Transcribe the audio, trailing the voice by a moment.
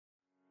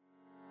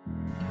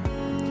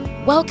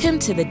Welcome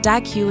to the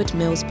Dag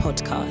Heward-Mills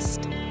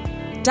podcast.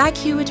 Dag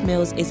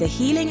Heward-Mills is a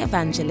healing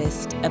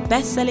evangelist, a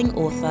best-selling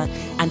author,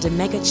 and a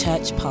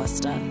mega-church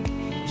pastor.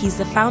 He's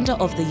the founder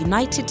of the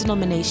United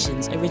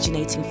Denominations,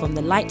 originating from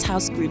the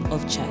Lighthouse Group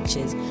of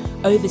churches,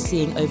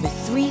 overseeing over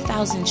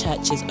 3,000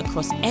 churches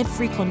across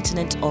every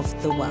continent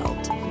of the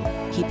world.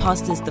 He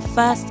pastors the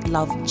First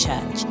Love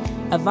Church,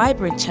 a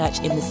vibrant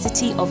church in the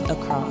city of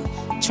Accra,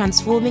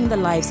 transforming the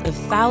lives of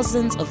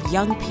thousands of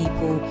young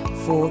people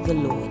for the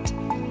Lord.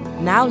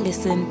 Now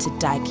listen to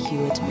Dag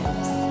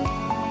Heward-Mills.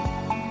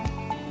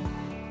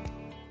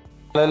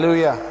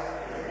 Hallelujah.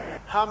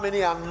 How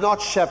many are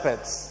not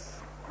shepherds?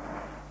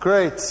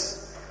 Great.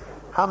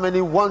 How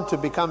many want to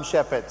become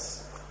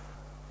shepherds?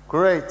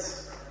 Great.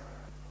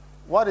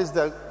 What is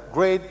the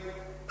great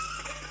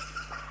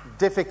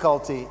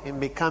difficulty in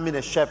becoming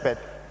a shepherd?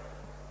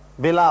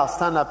 Bilal,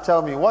 stand up,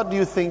 tell me. What do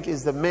you think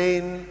is the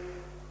main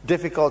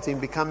difficulty in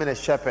becoming a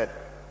shepherd?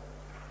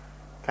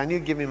 Can you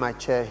give me my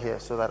chair here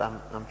so that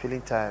I'm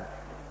feeling tired?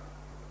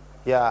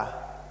 Yeah.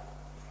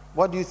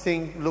 What do you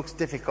think looks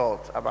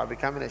difficult about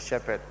becoming a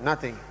shepherd?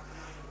 Nothing.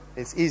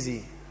 It's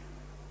easy.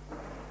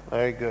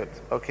 Very good.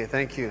 Okay,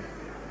 thank you.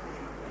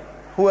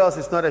 Who else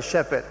is not a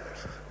shepherd?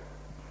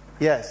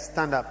 Yes,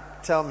 stand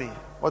up. Tell me.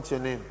 What's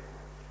your name?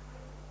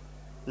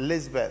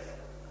 Elizabeth.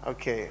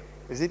 Okay.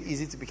 Is it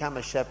easy to become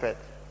a shepherd?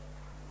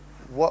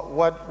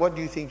 What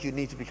do you think you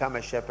need to become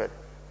a shepherd?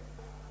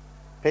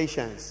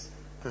 Patience.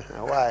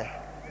 Why?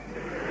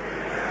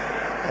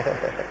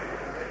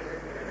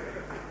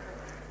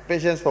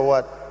 Patience for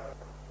what?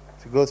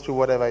 To go through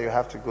whatever you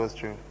have to go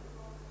through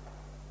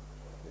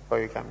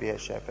before you can be a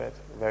shepherd.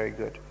 Very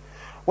good.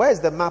 Where is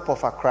the map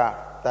of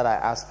Accra that I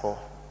asked for?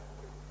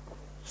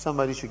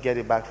 Somebody should get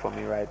it back for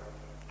me, right?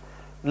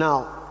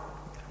 Now,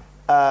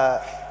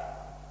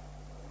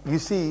 you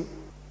see,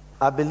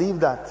 I believe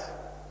that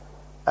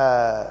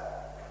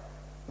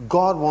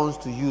God wants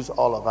to use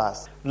all of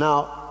us.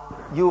 Now,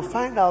 you'll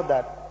find out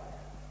that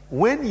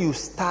when you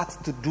start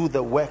to do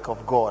the work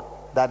of God,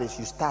 that is,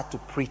 you start to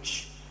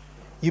preach,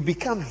 you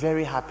become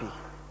very happy.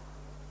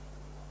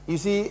 You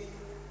see,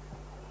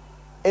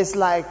 it's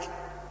like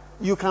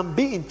you can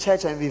be in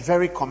church and be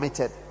very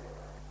committed.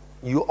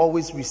 You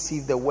always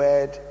receive the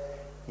word.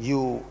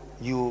 You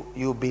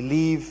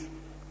believe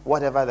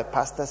whatever the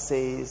pastor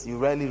says. You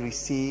rarely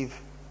receive,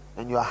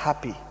 and you are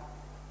happy.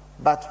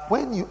 But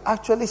when you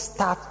actually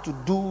start to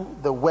do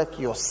the work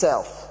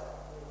yourself,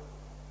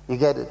 you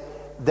get it?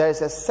 There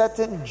is a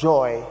certain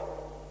joy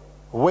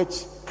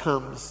which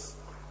comes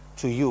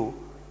to you,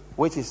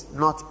 which is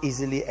not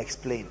easily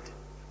explained.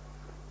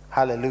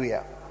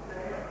 Hallelujah.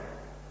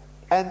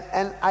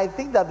 And I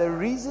think that the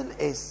reason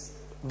is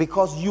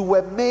because you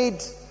were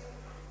made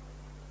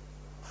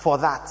for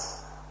that.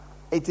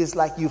 It is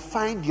like you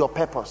find your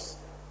purpose.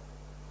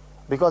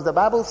 Because the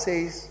Bible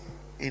says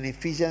in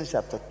Ephesians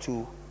chapter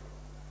 2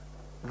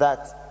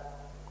 that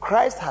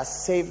Christ has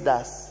saved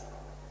us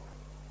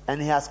and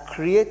he has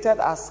created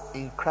us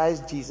in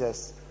Christ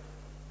Jesus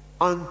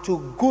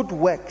unto good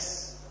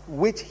works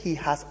which he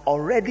has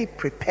already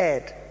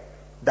prepared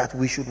that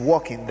we should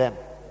walk in them.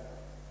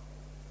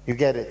 You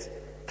get it?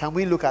 Can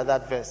we look at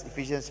that verse,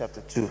 Ephesians chapter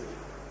 2?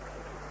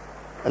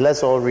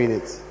 Let's all read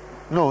it.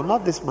 No,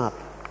 not this map.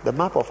 The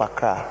map of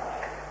Accra.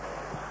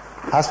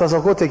 Has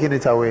Pastor Ko taken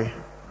it away?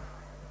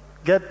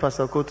 Get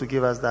Pastor Ko to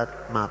give us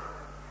that map.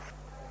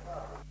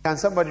 Can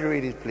somebody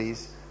read it,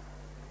 please?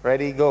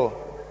 Ready, go.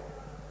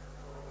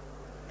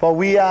 For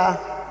we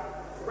are...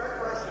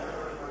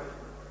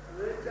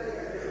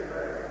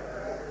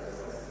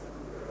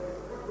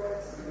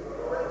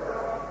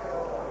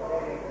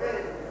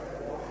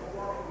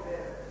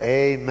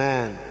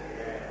 Amen.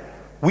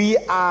 We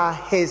are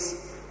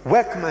his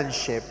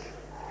workmanship.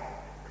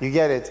 You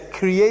get it?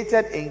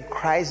 Created in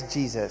Christ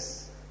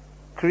Jesus.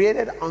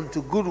 Created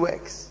unto good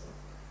works.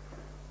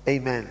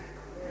 Amen.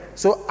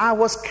 So I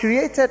was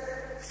created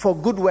for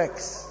good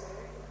works.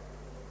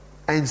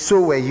 And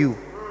so were you.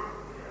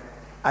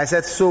 I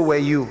said, so were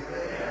you.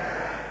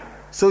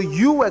 So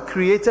you were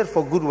created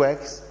for good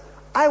works.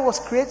 I was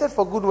created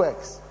for good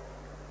works.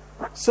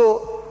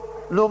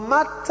 So no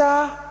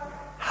matter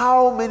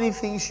how many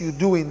things you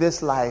do in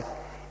this life,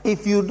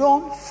 if you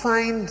don't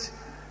find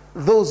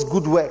those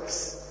good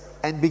works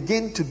and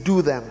begin to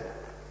do them,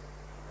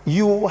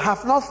 you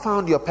have not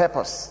found your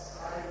purpose.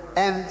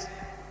 And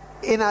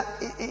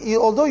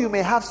although you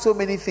may have so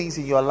many things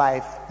in your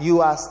life,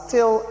 you are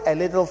still a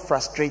little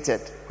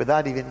frustrated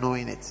without even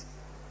knowing it.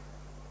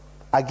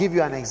 I'll give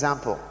you an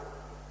example.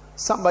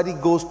 Somebody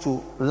goes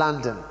to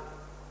London.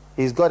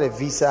 He's got a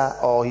visa,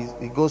 or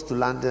he goes to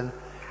London,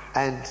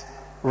 and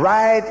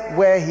right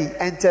where he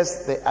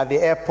enters at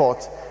the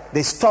airport,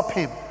 they stop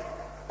him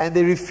and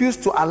they refuse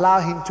to allow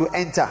him to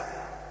enter,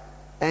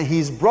 and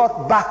he's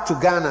brought back to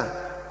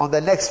Ghana on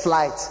the next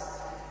flight.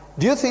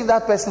 Do you think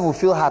that person will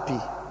feel happy?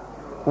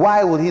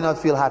 Why would he not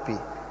feel happy?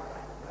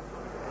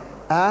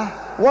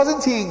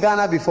 Wasn't he in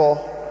Ghana before?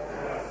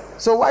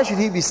 So why should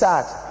he be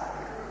sad?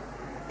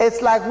 It's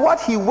like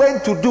what he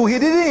went to do, he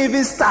didn't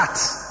even start.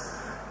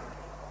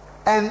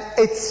 And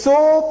it's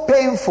so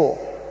painful.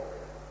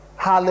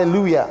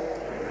 Hallelujah.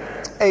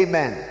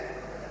 Amen.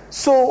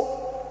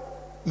 So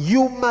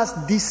you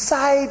must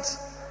decide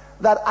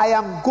that I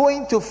am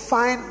going to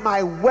find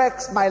my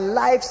works, my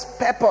life's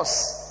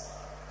purpose.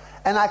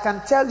 And I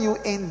can tell you,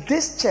 in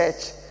this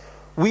church,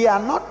 we are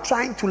not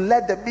trying to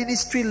let the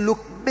ministry look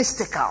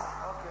mystical,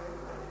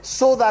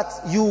 so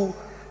that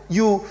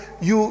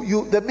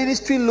the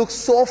ministry looks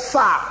so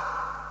far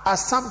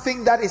as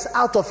something that is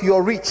out of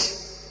your reach.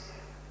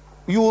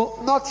 You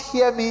will not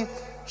hear me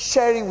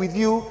sharing with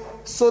you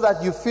so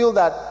that you feel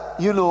that,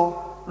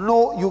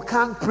 no, you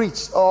can't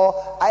preach, or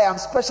I am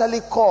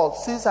specially called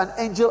since an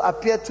angel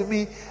appeared to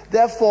me.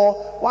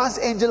 Therefore, once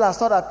angel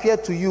has not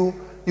appeared to you,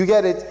 you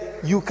get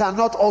it, you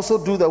cannot also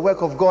do the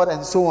work of God,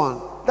 and so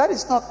on. That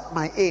is not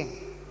my aim.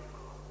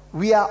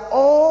 We are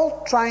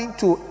all trying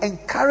to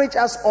encourage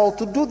us all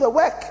to do the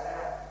work,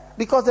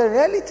 because the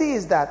reality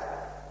is that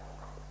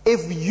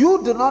if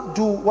you do not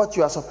do what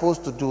you are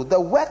supposed to do, the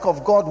work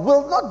of God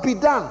will not be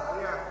done.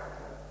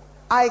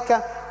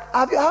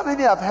 How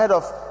many have heard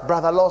of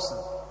Brother Lawson?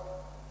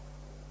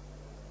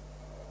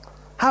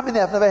 How many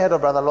have never heard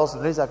of Brother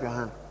Lawson? Raise up your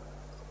hand.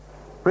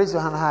 Raise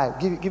your hand high.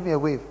 Give me a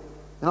wave.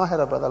 You not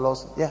heard of Brother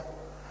Lawson? Yeah.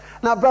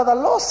 Now, Brother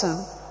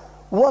Lawson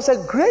was a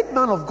great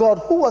man of God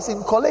who was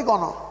in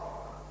Kolegono.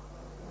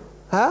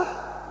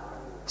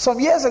 Some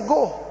years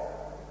ago.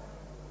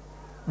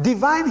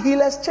 Divine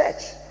Healers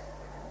Church.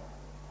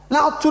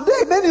 Now,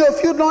 today, many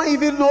of you don't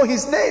even know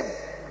his name.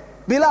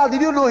 Bilal,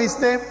 did you know his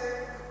name?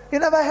 You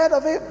never heard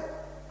of him.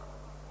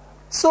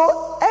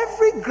 So,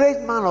 every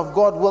great man of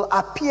God will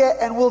appear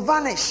and will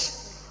vanish.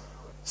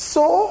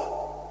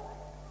 So,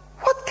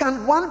 what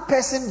can one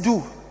person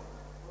do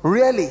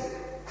really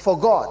for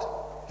God?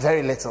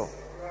 Very little.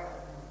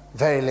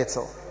 Very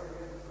little.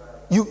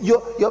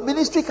 Your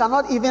ministry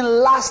cannot even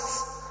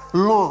last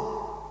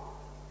long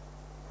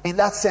in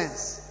that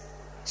sense.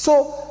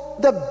 So,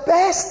 the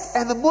best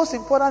and the most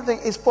important thing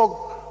is for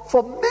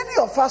many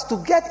of us to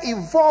get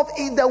involved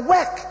in the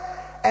work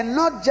and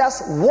not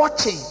just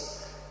watching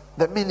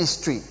the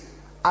ministry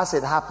as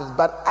it happens,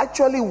 but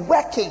actually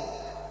working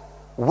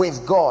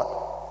with God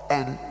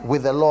and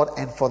with the Lord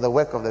and for the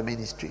work of the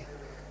ministry.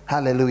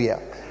 Hallelujah.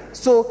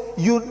 So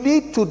you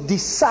need to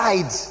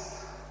decide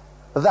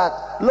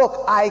that,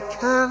 look, I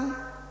can,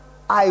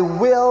 I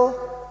will,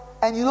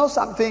 and you know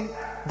something,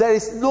 there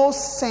is no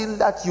sin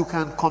that you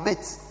can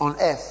commit on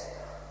earth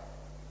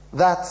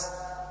that,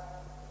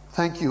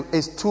 thank you,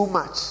 is too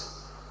much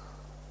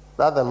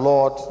that the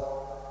Lord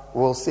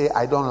will say,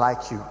 I don't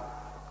like you.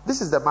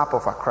 This is the map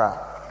of Accra.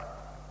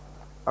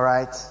 All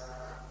right?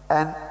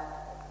 And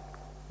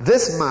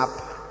this map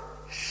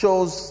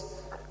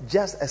shows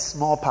just a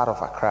small part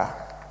of Accra.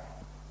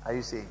 Are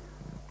you seeing?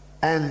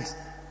 And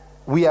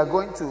we are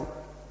going to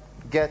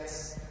get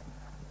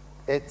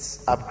it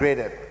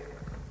upgraded,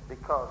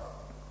 because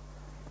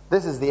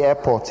this is the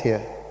airport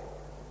here.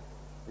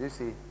 You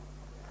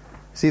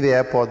see the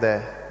airport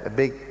there,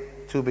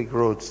 two big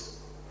roads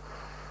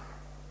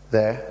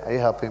there. Are you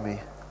helping me?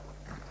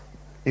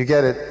 You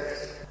get it?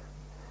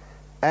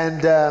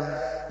 And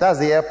that's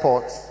the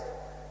airport,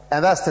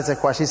 and that's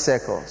Tetekwashi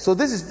Circle. So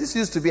this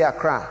used to be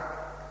Accra.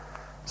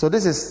 So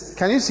this is,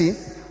 can you see?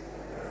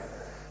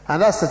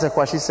 And that's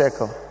Tetekwashi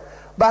Circle.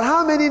 But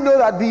how many know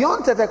that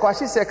beyond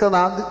Tetekwashi Circle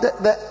now,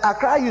 the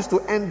Accra used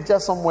to end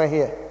just somewhere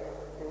here?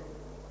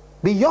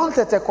 Beyond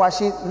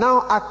Tetekwashi,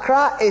 now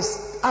Accra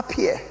is up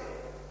here.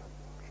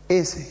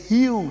 It's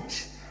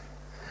huge.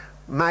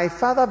 My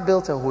father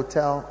built a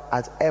hotel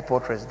at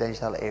Airport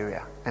Residential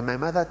Area, and my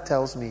mother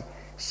tells me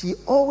she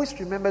always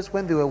remembers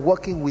when they were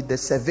working with the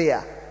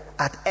surveyor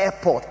at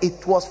airport.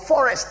 It was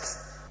forest.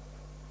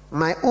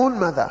 My own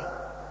mother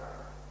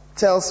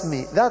tells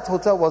me that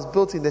hotel was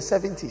built in the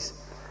 70s.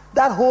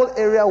 That whole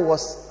area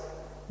was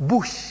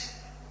bush.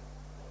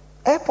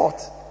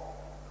 Airport.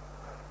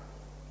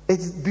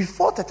 It's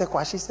before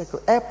Tetekwashi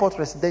Circle, Airport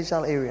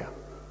Residential Area.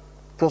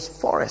 It was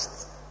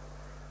forest.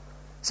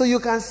 So you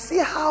can see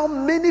how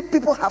many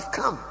people have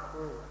come.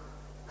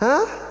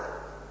 Huh?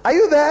 Are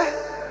you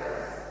there?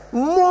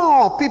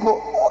 More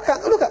people.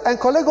 Look at, and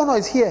Kolegono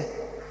is here.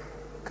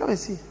 Come and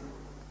see.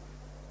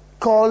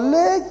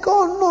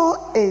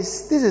 Kolegono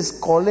this is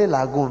Kole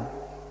Lagoon.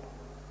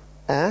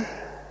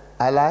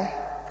 I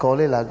lie?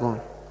 Kole Lagoon.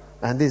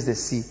 And this is the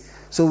sea.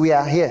 So we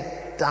are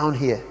here, down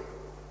here.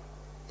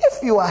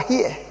 If you are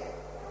here,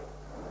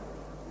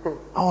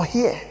 or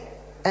here,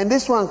 and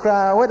this one,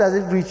 where does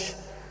it reach?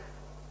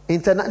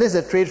 This is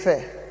a trade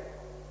fair.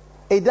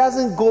 It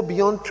doesn't go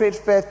beyond trade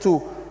fair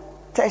to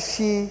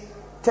Teshi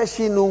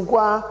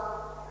Nungwa,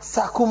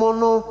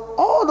 Sakumono.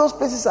 All those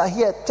places are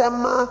here.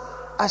 Tema,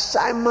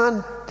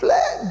 Ashaiman,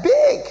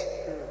 big.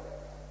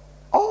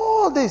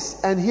 All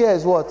this. And here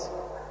is what?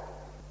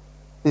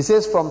 It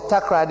says from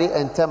Takrady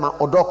and Tema,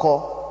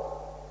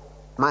 Odoko.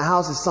 My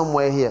house is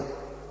somewhere here.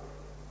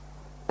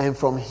 And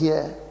from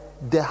here,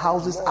 the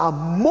houses are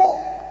more.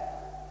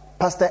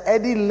 Pastor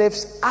Eddie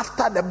lives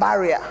after the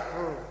barrier.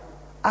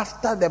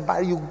 After the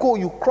barrier,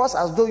 you cross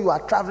as though you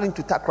are traveling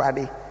to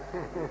Takrady.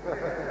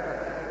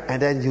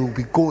 And then you'll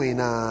be going,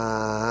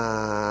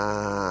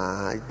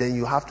 then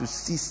you have to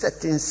see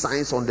certain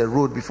signs on the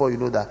road before you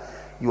know that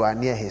you are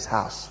near his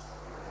house.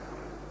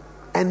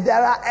 And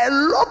there are a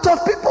lot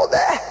of people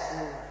there.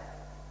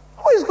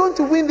 Who is going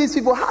to win these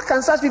people? How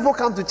can such people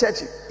come to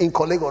church in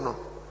Kolegono?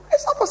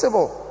 It's not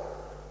possible.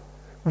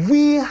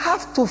 We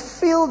have to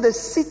fill the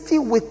city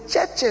with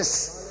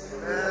churches.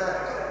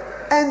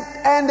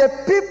 And the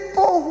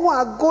people who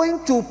are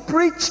going to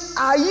preach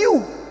are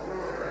you.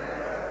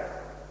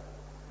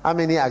 How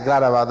many are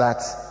glad about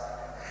that?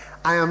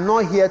 I am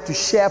not here to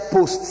share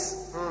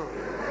posts.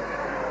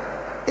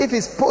 If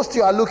it's posts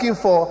you are looking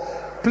for,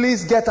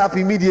 please get up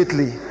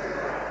immediately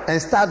and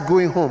start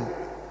going home.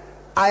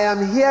 I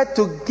am here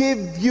to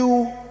give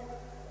you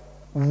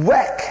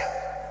work.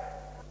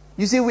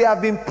 You see, we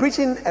have been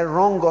preaching a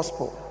wrong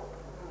gospel,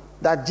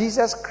 that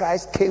Jesus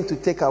Christ came to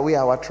take away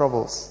our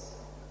troubles.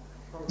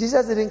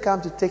 Jesus didn't come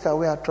to take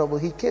away our trouble.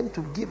 He came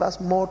to give us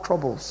more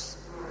troubles.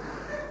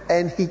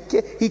 And he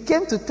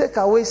came to take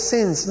away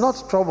sins,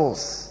 not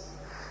troubles.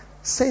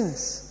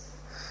 Sins.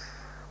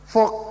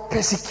 For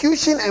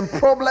persecution and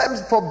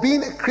problems, for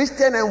being a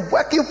Christian and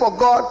working for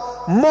God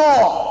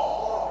more.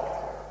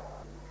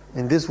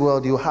 In this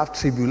world you have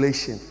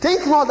tribulation.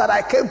 Think not that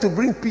I came to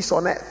bring peace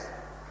on earth.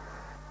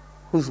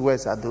 Whose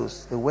words are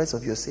those? The words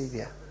of your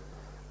Savior.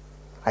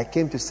 I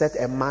came to set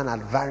a man at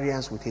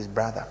variance with his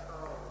brother.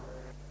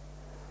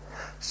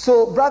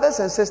 So, brothers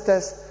and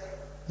sisters,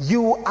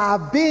 you are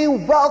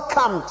being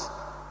welcomed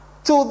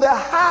to the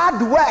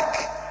hard work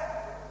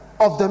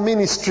of the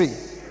ministry.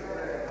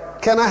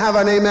 Can I have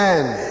an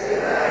amen?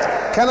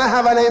 Amen. Can I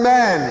have an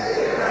amen?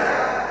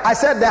 Amen. I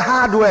said the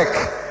hard work.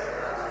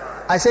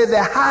 I said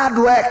the hard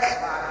work.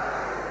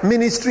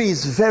 Ministry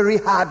is very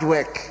hard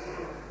work.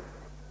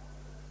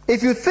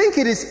 If you think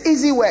it is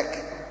easy work,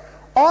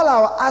 all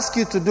I'll ask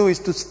you to do is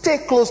to stay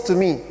close to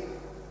me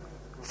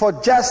for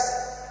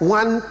just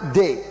one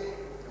day.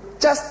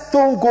 Just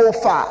don't go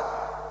far.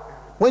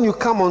 When you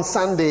come on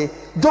Sunday,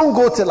 don't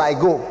go till I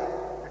go.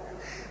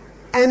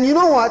 And you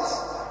know what?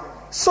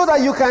 So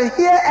that you can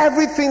hear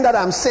everything that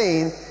I'm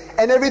saying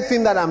and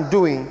everything that I'm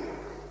doing,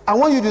 I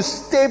want you to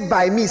stay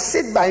by me,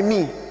 sit by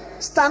me,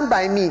 stand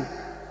by me,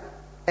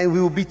 and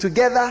we will be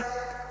together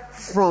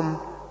from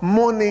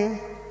morning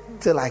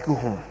till I go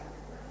home.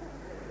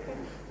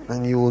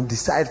 And you will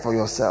decide for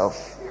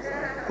yourself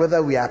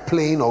whether we are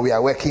playing or we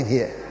are working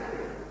here.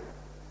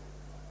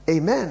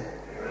 Amen.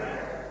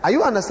 Are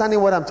you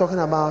understanding what I'm talking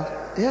about?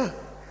 Yeah.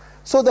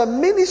 So the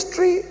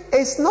ministry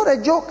is not a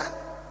joke.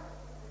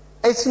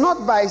 It's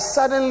not by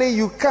suddenly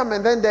you come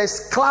and then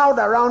there's cloud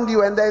around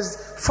you and there's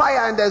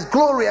fire and there's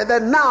glory and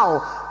then now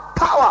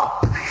power.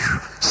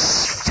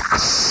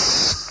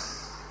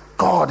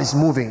 God is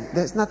moving.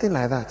 There's nothing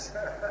like that.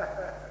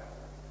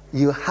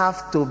 You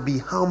have to be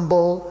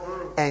humble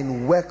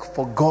and work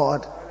for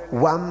God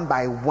one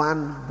by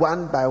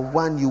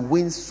one. You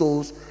win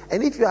souls.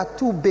 And if you are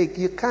too big,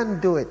 you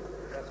can't do it.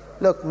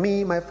 Look,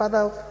 my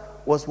father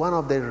was one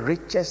of the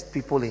richest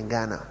people in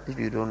Ghana. If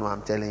you don't know,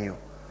 I'm telling you.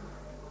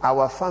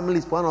 Our family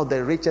is one of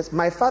the richest.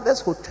 My father's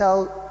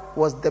hotel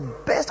was the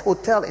best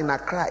hotel in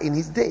Accra in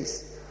his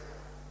days.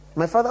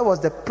 My father was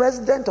the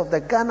president of the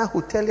Ghana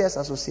Hoteliers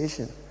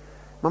Association.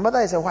 My mother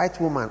is a white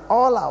woman.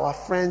 All our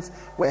friends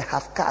were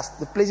half caste.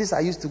 The places I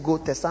used to go,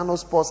 Tesano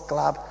Sports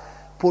Club,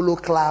 Polo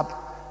Club,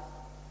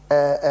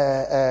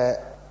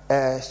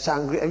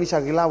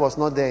 Shangri-La was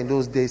not there in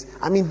those days.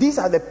 I mean, these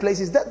are the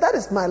places. That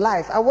is my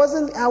life. I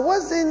wasn't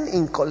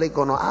in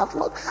Kolegono.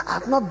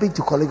 I've not been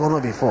to Kolegono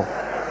before.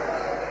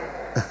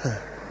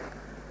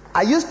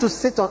 I used to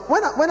sit on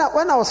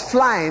when I was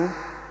flying,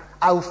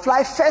 I would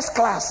fly first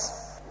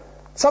class.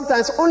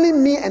 Sometimes only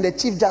me and the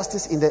Chief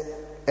Justice in the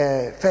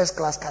first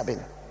class cabin.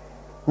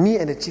 Me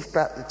and the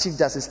Chief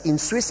Justice in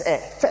Swiss Air,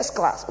 first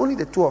class. Only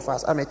the two of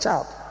us. I'm a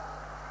child.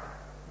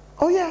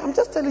 Oh yeah, I'm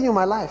just telling you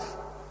my life.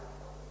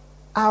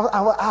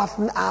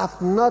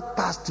 I've not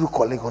passed through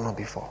Kolegono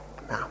before.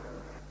 Now.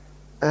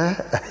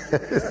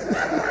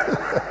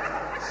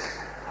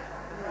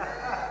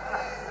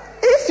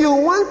 If you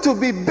want to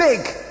be big,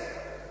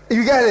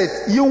 you get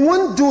it, you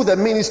won't do the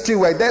ministry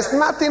work. There's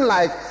nothing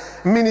like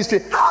ministry.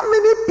 How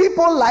many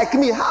people like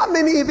me, how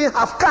many even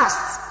have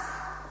castes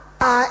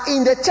are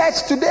in the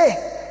church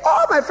today?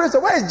 All my friends say,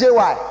 where is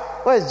JY?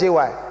 Where is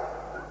JY?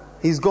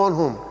 He's gone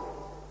home.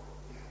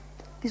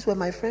 These were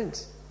my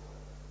friends.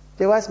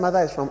 JY's mother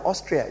is from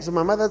Austria. So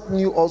my mother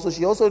knew also,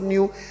 she also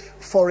knew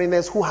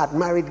foreigners who had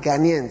married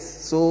Ghanaians.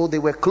 So they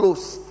were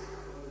close.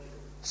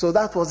 So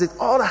that was it.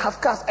 All the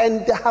half-caste.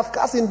 And the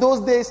half-caste in those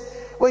days,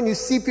 when you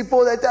see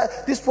people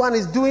that this one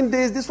is doing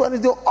this one is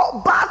doing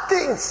all bad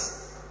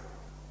things.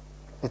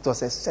 It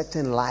was a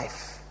certain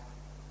life.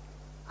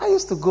 I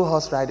used to go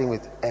horse riding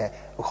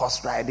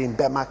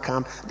Burma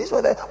camp.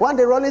 One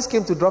day Rollins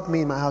came to drop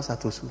me in my house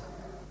at Osu.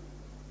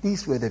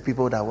 These were the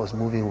people that I was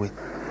moving with.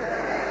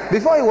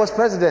 Before he was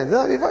president.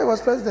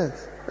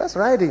 That's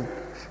riding.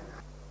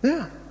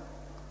 Yeah.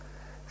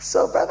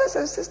 So, brothers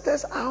and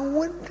sisters, I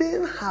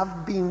wouldn't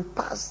have been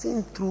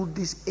passing through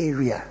this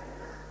area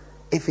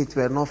if it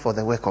were not for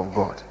the work of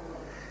God.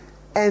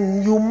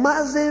 And you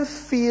mustn't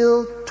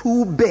feel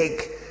too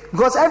big,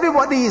 because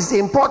everybody is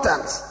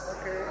important.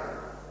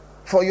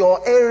 For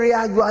your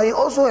area, you are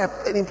also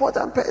an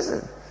important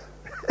person.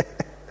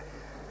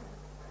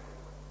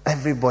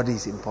 Everybody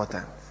is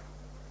important.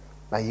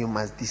 But you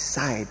must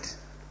decide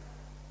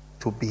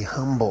to be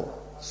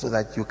humble so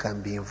that you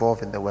can be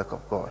involved in the work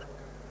of God.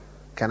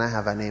 Can I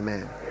have an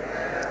amen?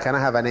 Can I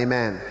have an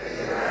amen?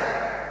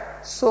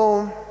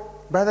 So,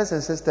 brothers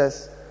and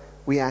sisters,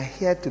 we are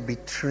here to be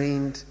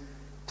trained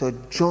to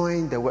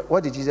join the work.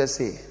 What did Jesus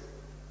say?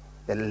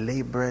 The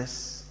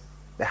laborers,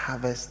 the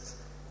harvest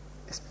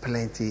is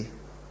plenty,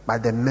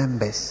 but the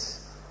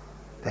members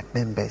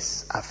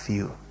are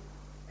few.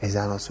 Is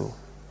that not so?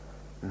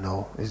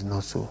 No, it's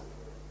not so.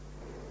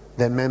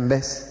 The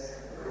members.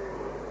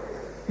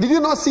 Did you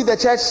not see the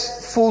church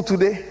full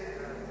today?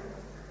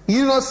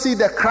 You did not see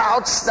the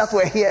crowds that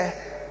were here?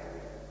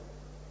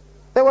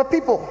 There were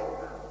people.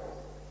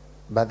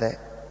 But the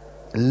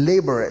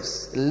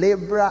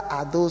laborer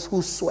are those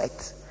who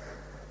sweat,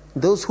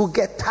 those who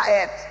get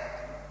tired,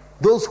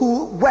 those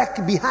who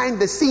work behind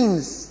the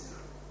scenes.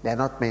 There are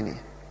not many.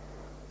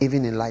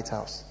 Even in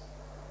Lighthouse,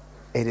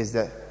 it is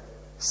the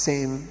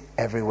same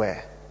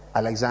everywhere.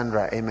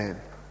 Alexandra, amen.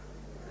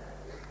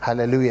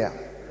 Hallelujah.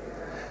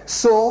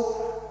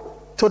 So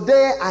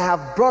today I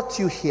have brought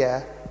you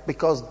here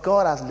because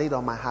God has laid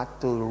on my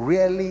heart to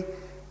really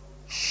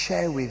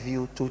share with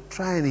you, to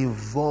try and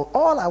involve.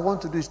 All I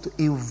want to do is to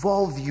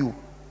involve you.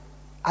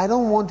 I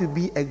don't want to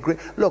be a great...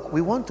 Look,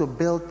 we want to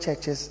build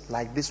churches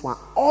like this one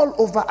all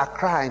over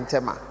Accra and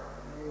Tema.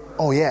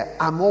 Oh yeah,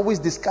 I'm always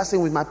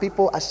discussing with my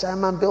people,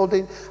 Ashaman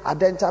building,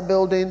 Adenta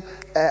building,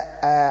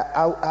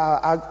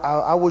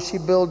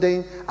 Awoshi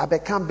building,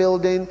 Abekam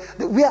building.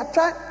 We are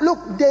trying... Look,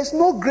 there's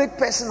no great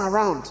person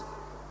around.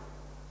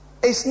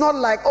 It's not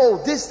like,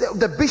 oh, this,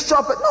 the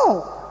bishop.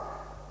 No.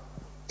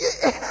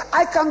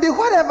 I can be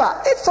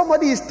whatever. If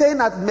somebody is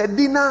staying at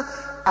Medina,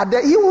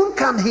 he won't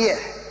come here.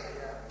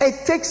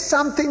 It takes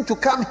something to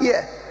come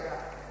here.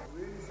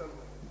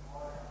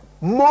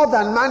 More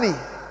than money.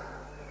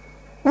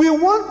 We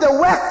want the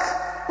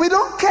work. We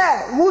don't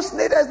care who's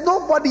needed.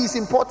 Nobody is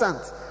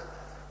important.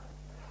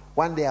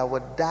 One day I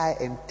would die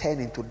and turn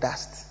into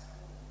dust.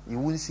 You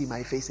won't see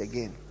my face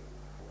again.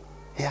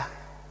 Yeah.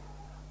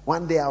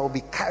 One day I will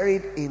be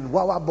carried in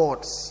Wawa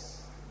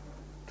boards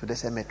to the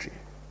cemetery.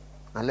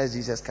 Unless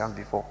Jesus comes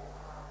before.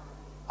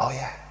 Oh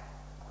yeah.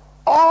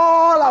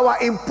 All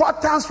our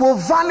importance will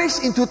vanish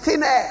into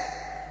thin air.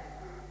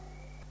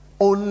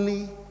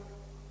 Only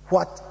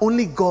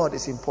God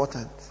is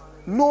important.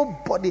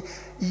 Nobody.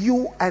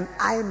 You and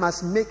I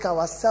must make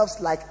ourselves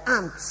like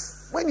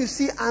ants. When you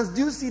see ants,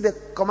 do you see the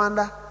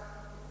commander?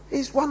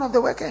 He's one of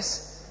the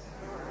workers.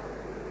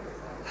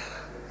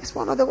 He's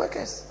one of the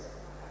workers.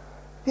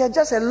 They are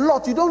just a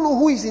lot. You don't know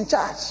who is in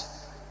charge,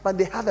 but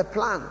they have a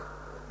plan.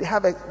 They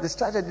have the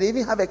strategy. They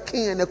even have a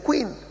king and a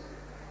queen,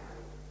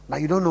 but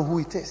you don't know who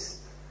it is.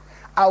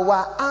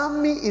 Our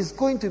army is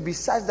going to be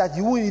such that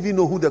you won't even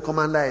know who the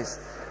commander is.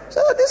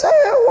 So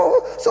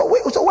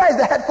where is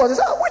the headquarters?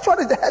 Which one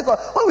is the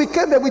headquarters? When we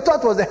came there, we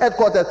thought it was the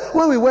headquarters.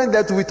 When we went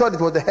there, we thought it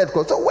was the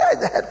headquarters. So where is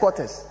the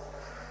headquarters?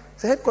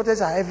 The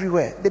headquarters are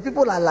everywhere. The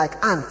people are like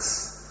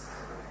ants.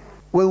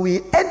 When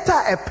we enter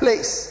a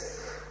place,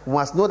 we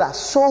must know that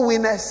soul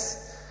winners,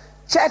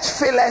 church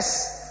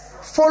fillers,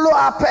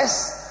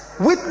 follow-uppers,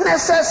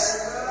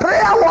 witnesses,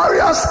 prayer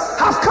warriors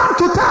have come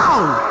to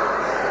town.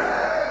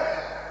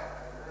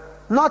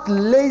 Not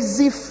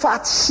lazy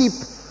fat sheep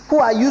who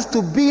are used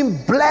to being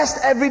blessed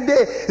every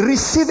day.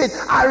 Receive it.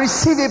 I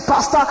receive it,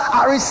 pastor.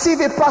 I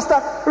receive it,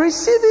 pastor.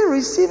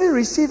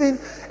 Receiving.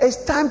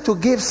 It's time to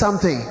give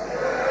something.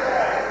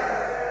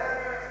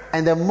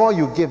 And the more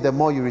you give, the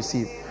more you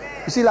receive.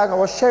 You see, like I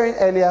was sharing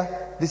earlier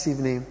this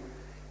evening,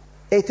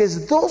 it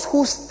is those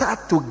who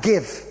start to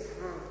give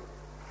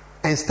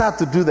and start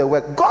to do the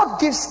work. God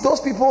gives those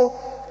people.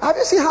 Have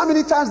you seen how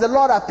many times the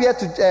Lord appeared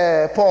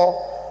to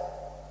Paul?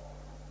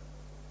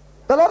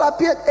 The Lord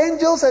appeared,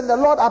 angels and the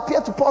Lord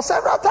appeared to Paul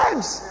several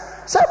times.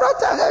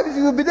 If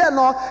you will be there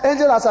now,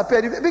 angel has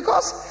appeared.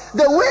 Because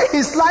the way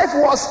his life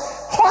was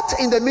hot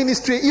in the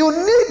ministry, you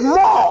need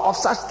more of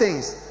such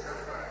things.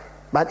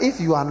 But if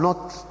you are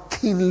not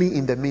keenly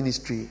in the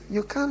ministry,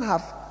 you can't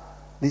have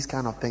these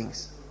kind of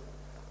things.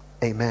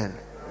 Amen.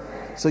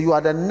 So you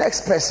are the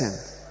next person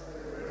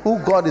who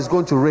God is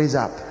going to raise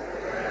up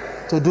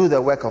to do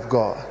the work of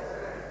God.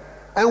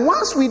 And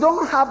once we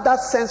don't have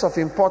that sense of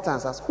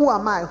importance as who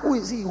am I, who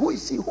is he, who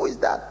is she, who is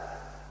that,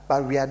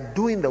 but we are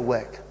doing the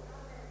work,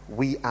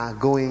 we are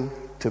going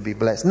to be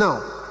blessed.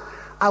 Now,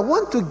 I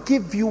want to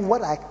give you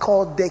what I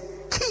call the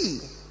key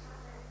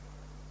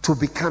to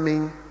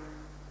becoming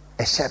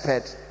a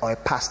shepherd or a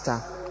pastor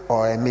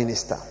or a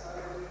minister.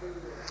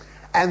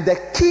 And the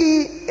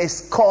key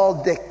is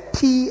called the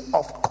key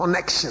of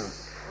connection.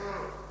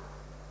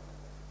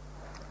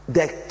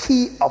 The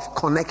key of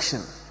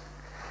connection.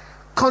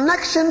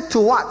 Connection to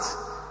what?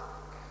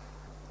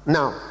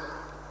 Now,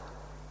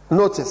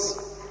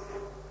 notice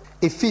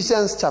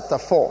Ephesians chapter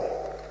 4.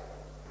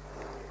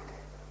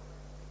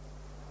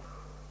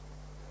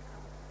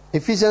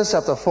 Ephesians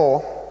chapter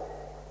 4,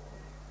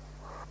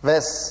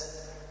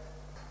 verse,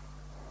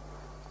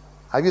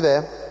 are you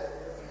there?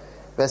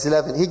 Verse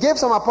 11. He gave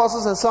some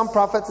apostles and some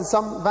prophets and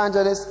some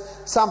evangelists,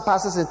 some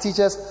pastors and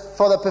teachers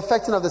for the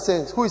perfecting of the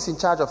saints. Who is in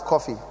charge of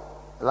coffee?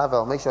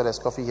 Lavelle, make sure there's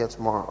coffee here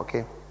tomorrow,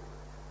 okay?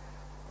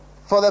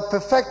 For the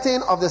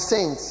perfecting of the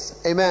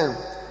saints. Amen.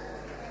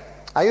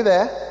 Are you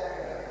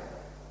there?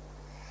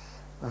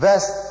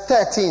 Verse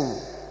 13.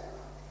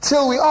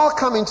 Till we all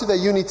come into the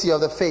unity of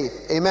the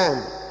faith.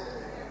 Amen.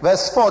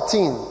 Verse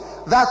 14.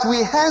 That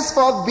we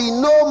henceforth be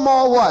no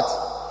more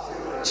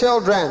what?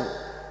 Children.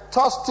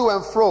 Tossed to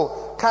and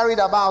fro, carried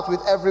about with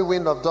every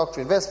wind of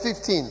doctrine. Verse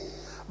 15.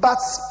 But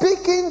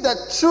speaking the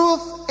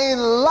truth in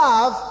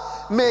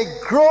love may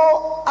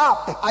grow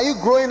up. Are you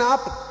growing up?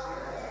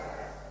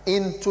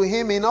 Into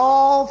him in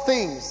all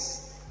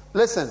things.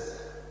 Listen,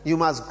 you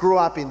must grow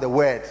up in the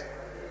word.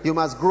 You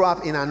must grow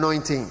up in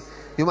anointing.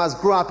 You must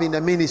grow up in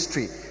the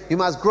ministry. You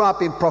must grow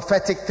up in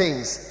prophetic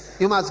things.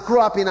 You must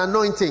grow up in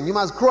anointing. You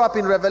must grow up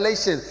in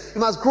revelation.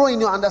 You must grow in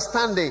your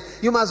understanding.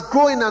 You must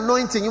grow in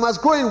anointing. You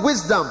must grow in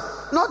wisdom.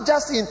 Not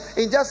just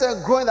in just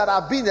growing that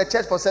I've been in the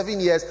church for 7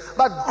 years,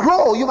 but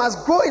grow. You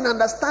must grow in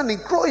understanding,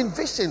 grow in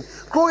vision,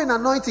 grow in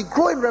anointing,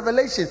 grow in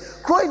revelation,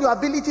 grow in your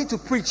ability to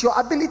preach, your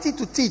ability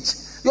to teach,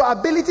 your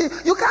ability.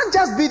 You can't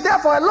just be there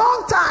for a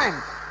long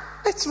time.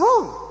 It's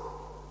wrong.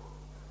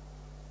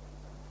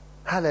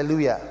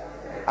 Hallelujah.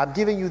 I'm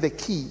giving you the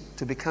key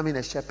to becoming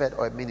a shepherd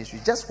or a ministry.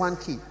 Just one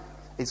key.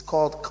 It's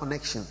called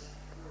connection.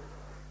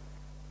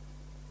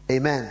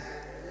 Amen.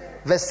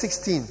 Verse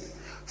 16.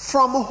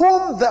 From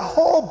whom the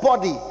whole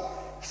body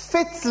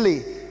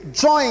fitly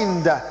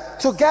joined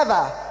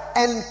together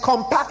and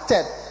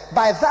compacted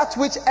by that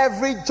which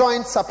every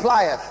joint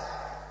supplieth,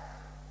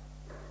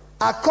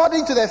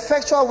 according to the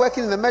effectual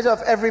working in the measure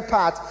of every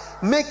part,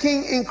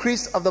 making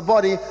increase of the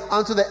body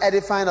unto the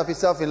edifying of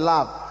itself in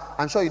love.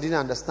 I'm sure you didn't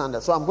understand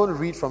that. So I'm going to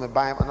read from a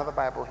Bible, another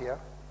Bible here.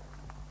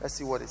 Let's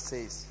see what it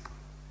says.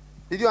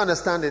 Did you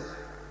understand it?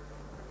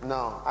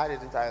 No, I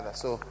didn't either.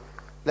 So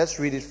let's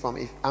read it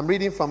from. I'm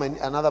reading from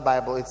another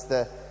Bible. It's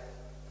the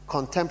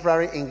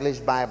Contemporary English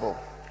Bible.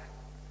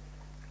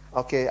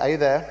 Okay, are you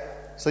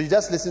there? So you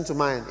just listen to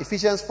mine.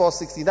 Ephesians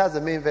 4:16. That's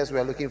the main verse we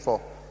are looking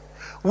for.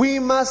 We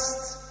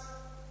must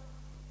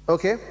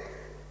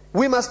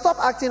stop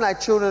acting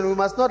like children. We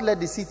must not let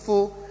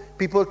deceitful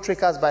people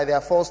trick us by their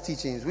false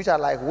teachings, which are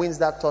like winds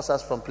that toss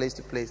us from place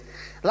to place.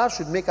 Love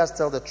should make us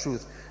tell the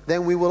truth.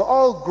 Then we will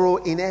all grow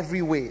in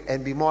every way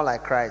and be more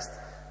like Christ,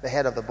 the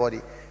head of the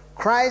body.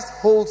 Christ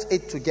holds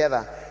it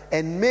together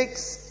and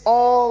makes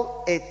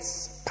all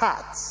its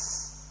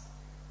parts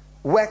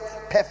work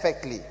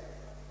perfectly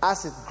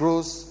as it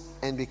grows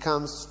and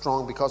becomes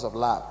strong because of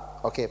love.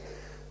 Okay.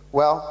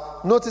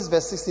 Well, notice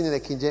verse 16 in the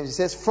King James. It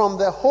says, from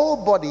the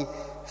whole body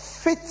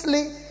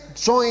fitly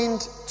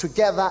joined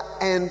together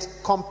and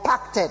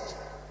compacted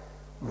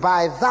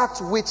by that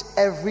which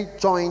every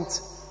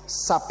joint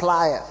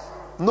supplieth.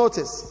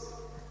 Notice,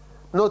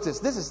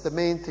 this is the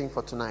main thing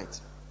for tonight.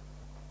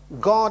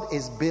 God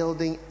is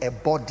building a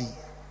body.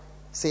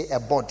 Say a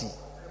body.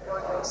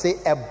 Say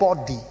a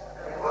body.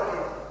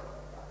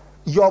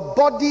 Your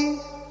body,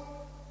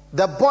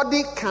 the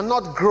body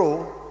cannot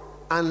grow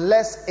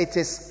unless it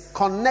is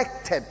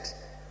connected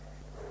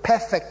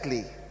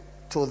perfectly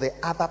to the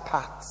other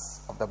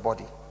parts of the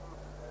body.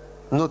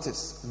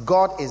 Notice,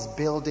 God is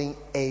building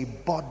a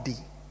body.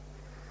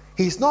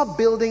 He's not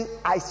building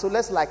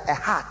isolates like a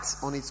heart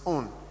on its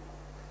own.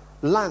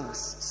 Lungs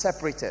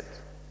separated.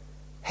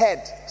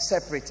 Head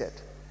separated.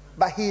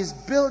 But he is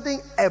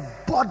building a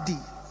body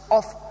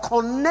of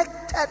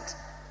connected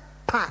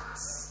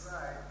parts.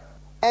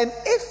 And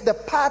if the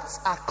parts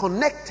are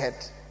connected,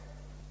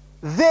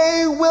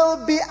 they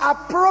will be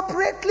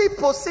appropriately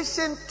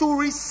positioned to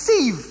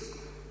receive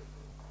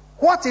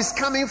what is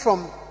coming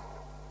from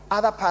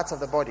other parts of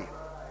the body.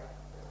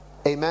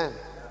 Amen.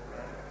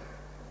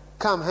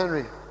 Come,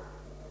 Henry.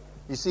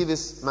 You see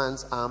this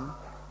man's arm?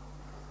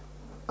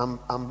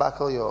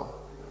 Unbuckle your...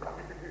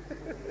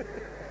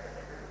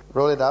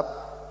 Roll it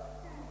up.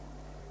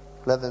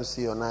 Let them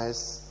see your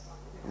nice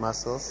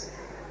muscles.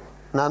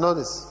 Now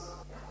notice.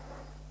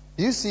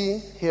 Do you see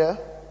here?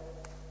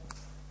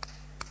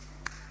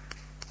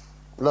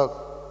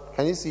 Look.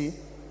 Can you see?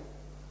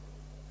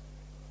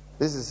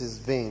 This is his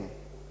vein.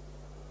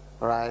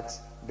 Right?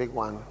 Big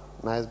one.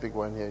 Nice big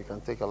one here. You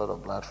can take a lot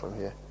of blood from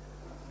here.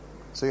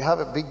 So you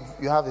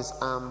have his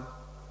arm,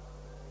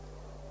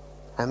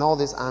 and all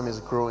this arm is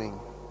growing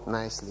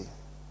nicely.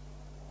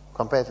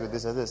 Compared with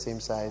this, are they the same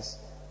size?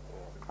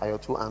 Are your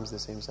two arms the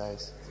same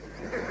size?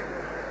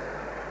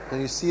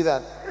 And you see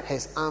that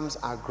his arms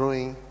are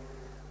growing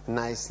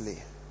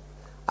nicely.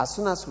 As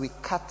soon as we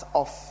cut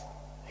off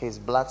his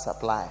blood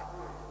supply,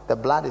 the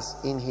blood is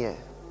in here.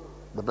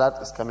 The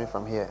blood is coming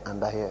from here,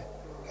 under here.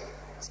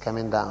 It's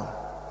coming down.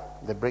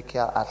 The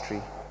brachial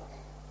artery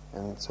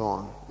and so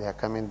on, they are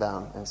coming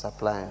down and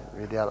supplying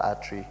radial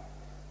artery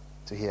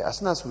to here. As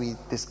soon as we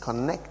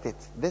disconnect it,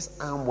 this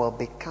arm will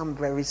become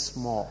very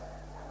small.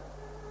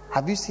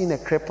 Have you seen a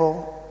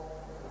cripple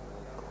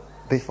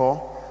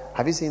before?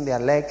 Have you seen their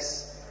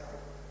legs?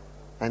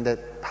 And the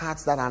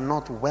parts that are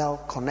not well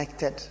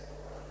connected,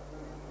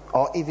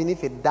 or even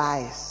if it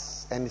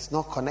dies and it's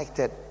not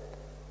connected,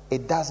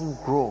 it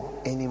doesn't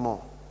grow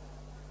anymore.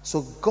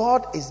 So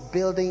God is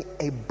building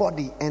a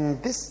body,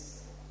 and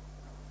this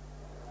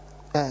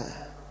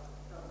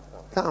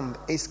thumb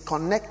is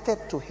connected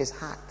to his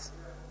heart.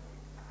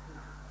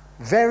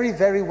 Very,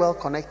 very well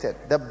connected.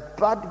 The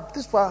blood,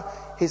 this is why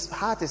his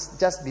heart is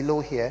just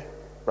below here,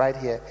 right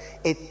here.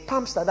 It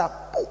pumps that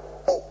up.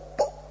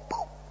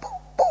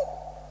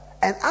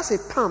 And as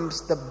it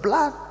pumps, the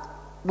blood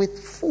with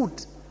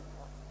food,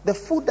 the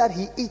food that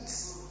he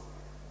eats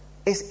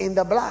is in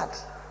the blood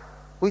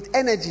with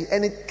energy,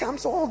 and it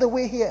comes all the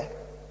way here,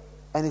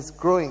 and it's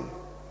growing,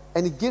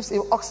 and it gives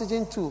it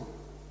oxygen too,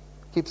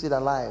 keeps it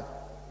alive.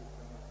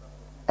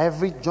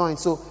 Every joint.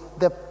 So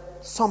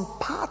some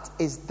part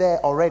is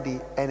there already,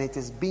 and it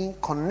is being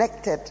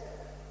connected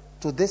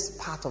to this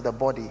part of the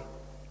body,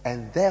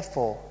 and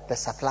therefore the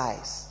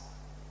supplies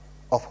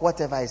of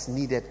whatever is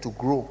needed to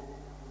grow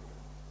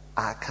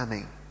are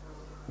coming,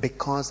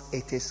 because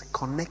it is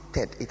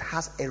connected. It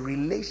has a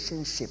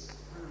relationship.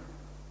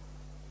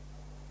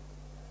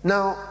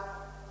 Now,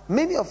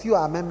 many of you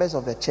are members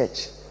of the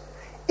church.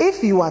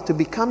 If you are to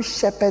become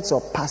shepherds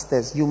or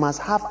pastors, you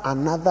must have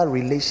another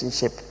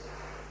relationship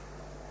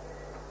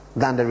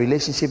than the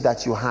relationship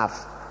that you have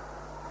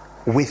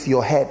with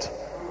your head.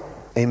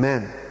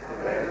 Amen.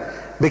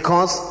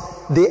 Because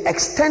the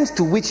extent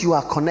to which you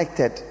are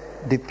connected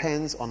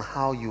depends on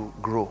how you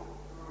grow.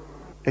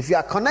 If you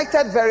are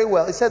connected very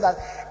well, it said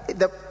that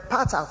the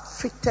parts are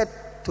fitted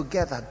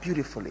together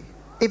beautifully.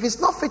 If it's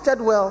not fitted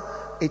well,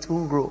 it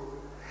won't grow.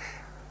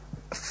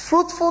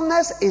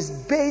 Fruitfulness is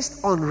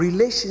based on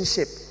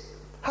relationship.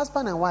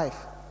 Husband and wife,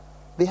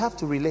 they have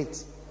to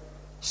relate.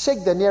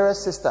 Shake the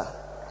nearest sister.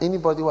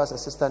 Anybody who has a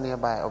sister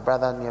nearby or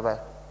brother nearby?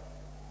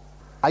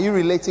 Are you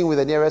relating with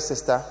the nearest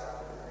sister?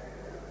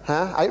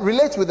 Huh? I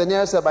relate with the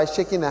nearest sister by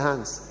shaking the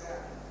hands.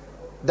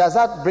 Does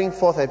that bring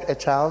forth a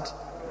child?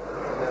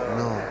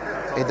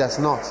 No, it does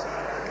not.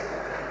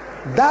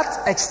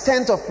 That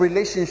extent of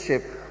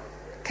relationship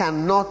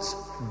cannot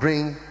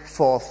bring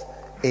forth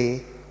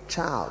a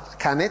child.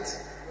 Can it?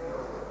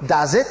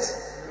 Does it?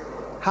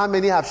 How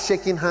many have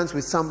shaken hands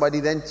with somebody,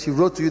 then she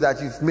wrote to you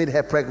that you've made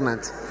her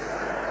pregnant?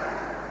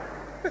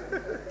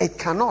 It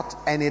cannot,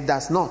 and it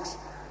does not.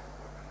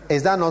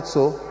 Is that not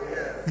so?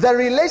 The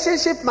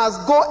relationship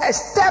must go a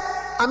step,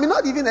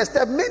 not even a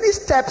step, many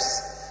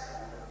steps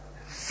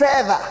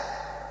further.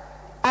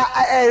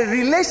 A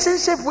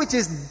relationship which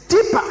is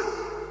deeper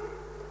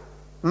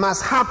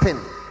must happen.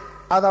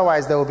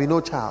 Otherwise, there will be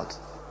no child.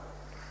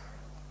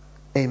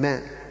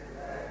 Amen.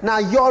 Now,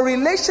 your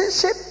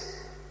relationship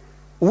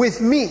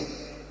with me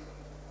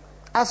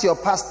as your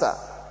pastor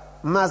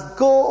must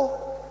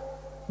go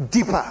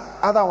deeper.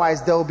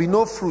 Otherwise, there will be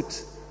no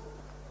fruit.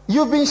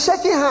 You've been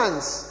shaking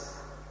hands,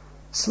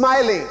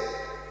 smiling,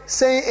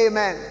 saying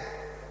amen,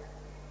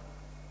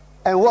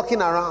 and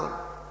walking around.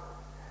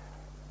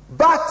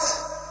 But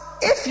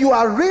if you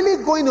are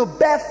really going to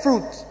bear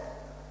fruit,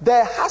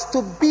 there has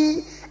to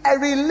be a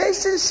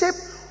relationship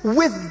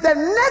with the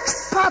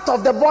next part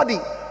of the body,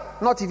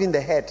 not even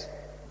the head.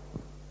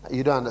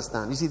 You don't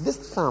understand. You see, this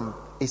thumb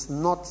is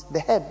not the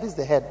head. This is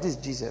the head. This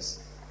is Jesus.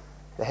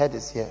 The head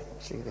is here.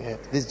 The head.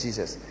 This is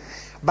Jesus.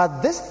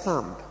 But this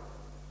thumb,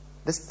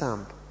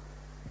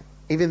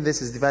 even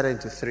this is divided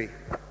into three.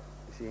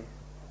 You see,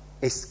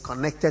 it's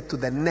connected to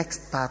the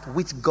next part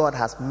which God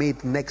has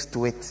made next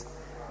to it,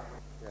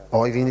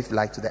 or even if you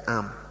like to the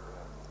arm.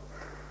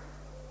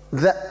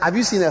 Have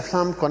you seen a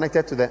thumb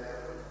connected to the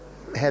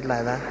head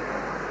like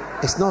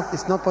that? It's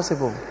not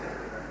possible.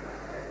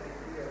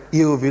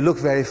 You will look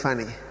very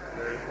funny.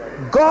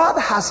 God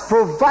has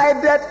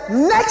provided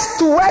next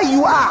to where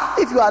you are,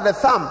 if you are the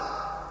thumb,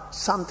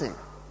 something.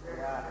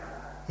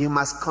 You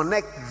must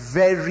connect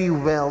very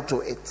well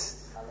to it.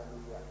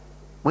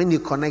 When you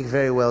connect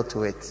very well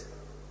to it,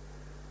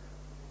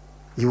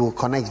 you will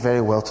connect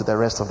very well to the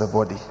rest of the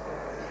body.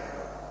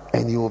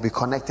 And you will be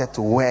connected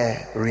to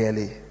where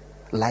really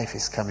life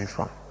is coming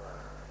from.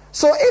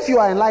 So if you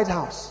are in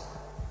Lighthouse,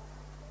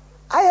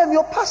 I am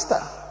your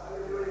pastor.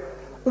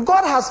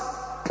 God has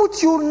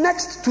put you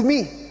next to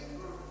me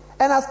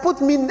and has put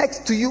me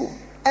next to you,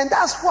 and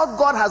that's what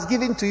God has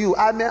given to you.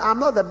 I'm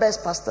not the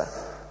best pastor,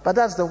 but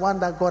that's the one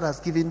that God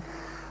has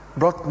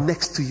brought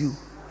next to you.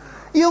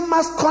 You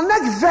must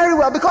connect very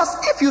well, because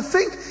if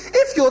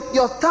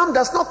your thumb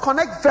does not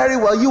connect very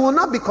well, you will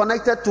not be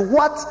connected to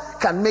what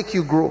can make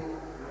you grow.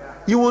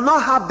 You will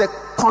not have the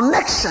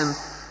connection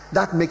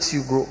that makes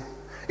you grow.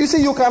 You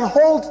see, you can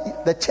hold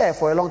the chair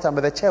for a long time,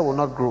 but the chair will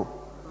not grow.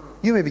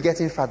 You may be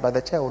getting fat, but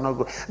the chair will not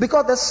grow,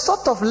 because the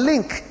sort of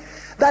link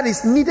that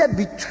is needed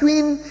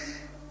between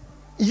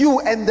you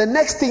and the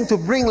next thing to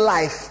bring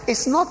life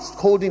is not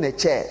holding a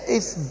chair.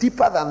 It's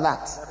deeper than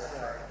that.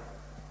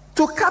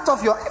 To cut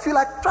off if you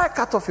try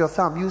cut off your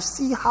thumb, you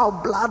see how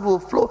blood will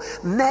flow,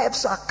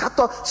 nerves are cut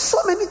off, so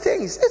many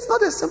things. It's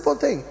not a simple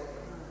thing.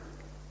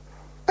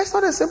 It's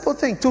not a simple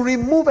thing to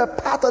remove a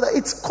part of that.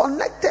 It's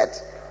connected.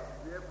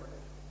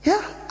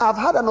 Yeah, I've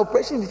had an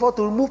operation before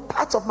to remove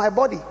parts of my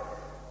body.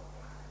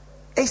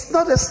 It's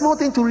not a small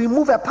thing to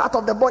remove a part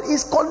of the body.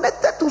 It's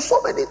connected to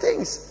so many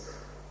things.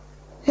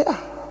 Yeah.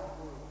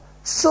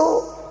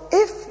 So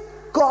if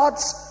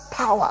God's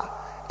power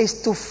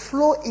is to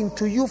flow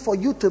into you for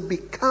you to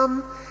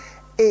become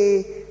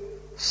a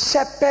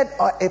shepherd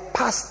or a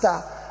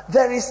pastor,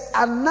 there is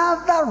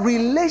another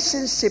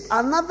relationship,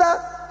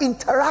 another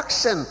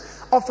interaction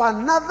of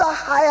another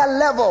higher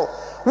level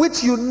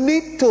which you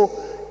need to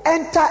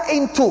enter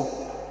into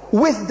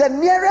with the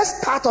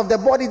nearest part of the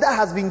body that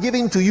has been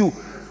given to you,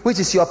 which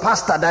is your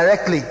pastor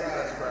directly.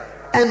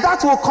 And that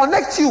will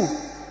connect you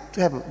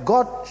to heaven.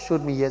 God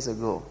showed me years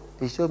ago.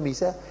 He showed me, he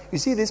said, you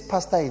see this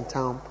pastor in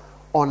town,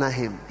 honor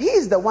him. He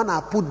is the one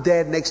I put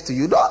there next to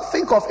you. Don't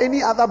think of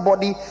any other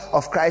body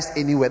of Christ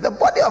anywhere. The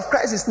body of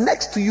Christ is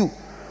next to you.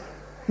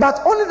 But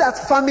only that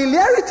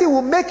familiarity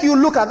will make you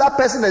look at that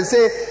person and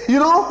say, you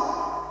know,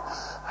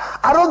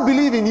 I don't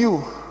believe in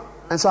you.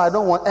 And so I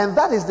don't want. And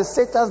that is the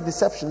Satan's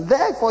deception.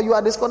 Therefore, you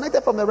are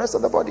disconnected from the rest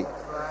of the body.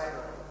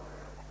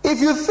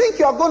 If you think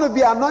you're going to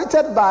be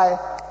anointed by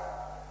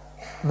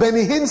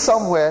Benny Hinn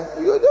somewhere,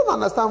 you don't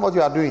understand what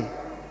you are doing.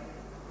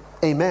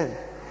 Amen.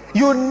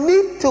 You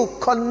need to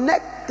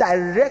connect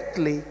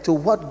directly to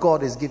what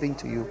God is giving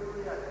to you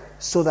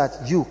so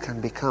that you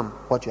can become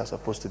what you are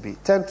supposed to be.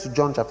 Turn to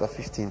John chapter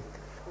 15.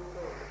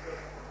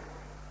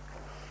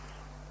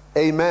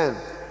 Amen.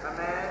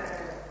 Amen.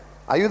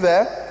 Are you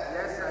there?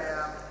 Yes,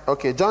 I am.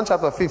 Okay, John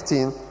chapter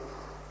 15.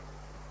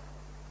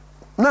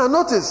 Now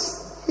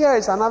notice, here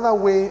is another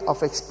way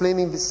of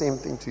explaining the same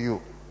thing to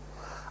you.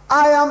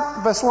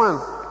 Verse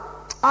 1.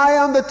 I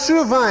am the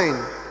true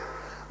vine.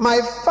 My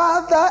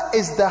Father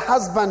is the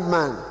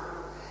husbandman.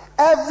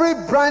 Every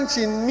branch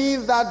in me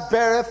that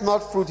beareth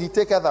not fruit, he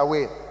taketh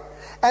away.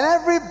 And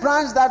every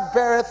branch that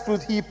beareth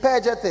fruit, he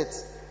purgeth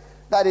it,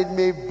 that it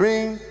may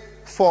bring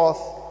forth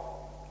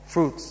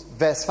fruit.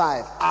 Verse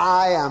 5.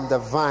 I am the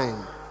vine,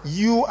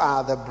 you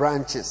are the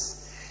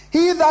branches.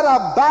 He that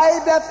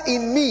abideth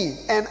in me,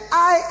 and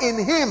I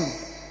in him,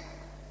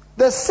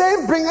 the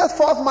same bringeth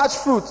forth much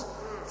fruit.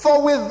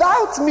 For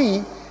without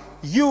me,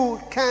 you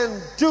can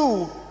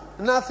do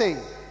nothing.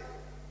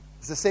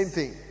 It's the same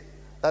thing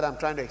that I'm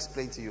trying to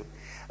explain to you.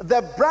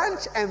 The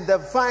branch and the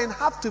vine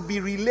have to be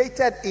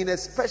related in a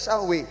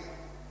special way.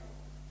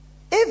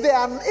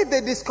 If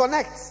they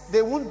disconnect,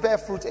 they won't bear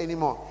fruit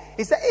anymore.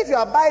 He said, if you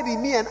abide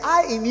in me and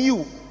I in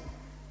you,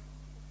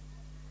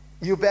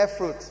 you bear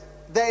fruit.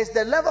 There is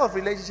the level of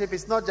relationship,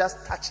 it's not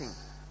just touching.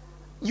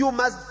 You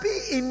must be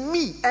in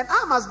me and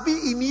I must be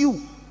in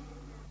you.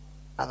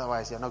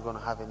 Otherwise, you're not going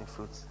to have any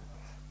fruit.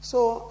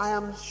 So I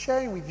am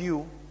sharing with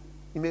you.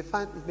 You may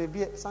find it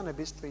may sound a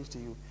bit strange to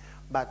you,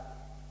 but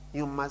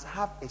you must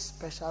have a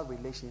special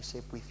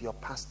relationship with your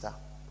pastor,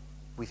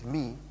 with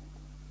me,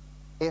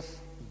 if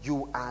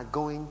you are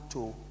going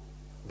to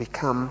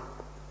become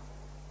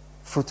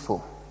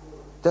fruitful.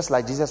 Just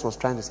like Jesus was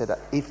trying to say that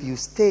if you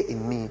stay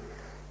in me,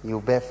 you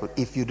will bear fruit.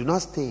 If you do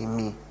not stay in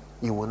me,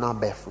 you will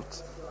not bear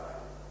fruit.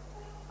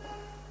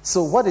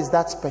 So what is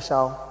that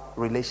special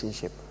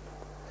relationship?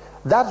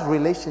 That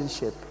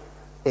relationship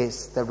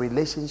is the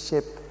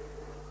relationship.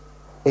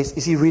 You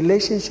see,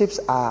 relationships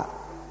are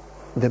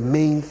the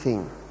main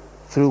thing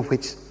through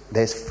which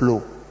there's flow.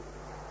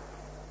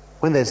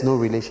 When there's no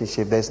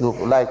relationship, there's no,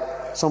 like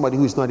somebody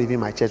who is not even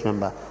my church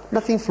member,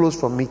 nothing flows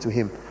from me to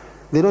him.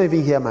 They don't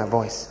even hear my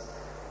voice.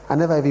 I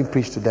never even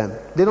preach to them.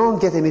 They don't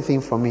get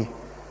anything from me.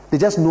 They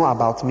just know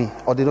about me,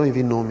 or they don't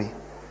even know me.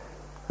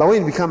 But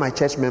when you become my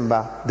church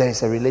member, there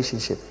is a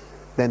relationship.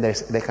 Then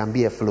there can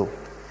be a flow.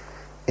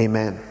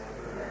 Amen.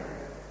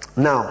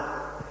 Now,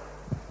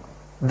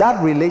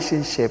 that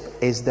relationship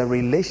is the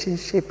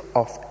relationship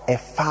of a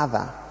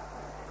father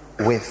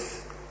with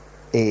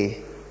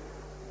a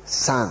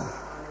son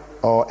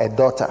or a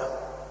daughter.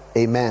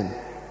 Amen.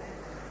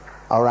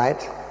 All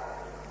right?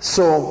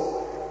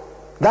 So,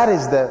 that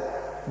is the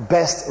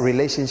best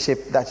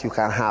relationship that you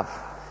can have.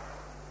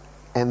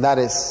 And that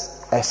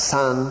is a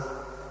son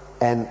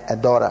and a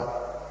daughter,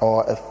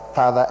 or a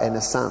father and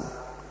a son.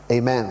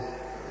 Amen.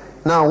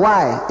 Now,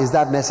 why is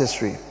that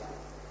necessary?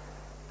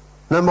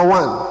 Number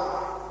one,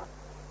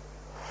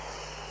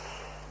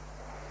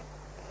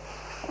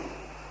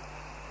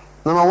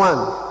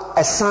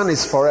 a son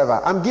is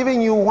forever. I'm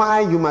giving you why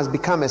you must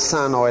become a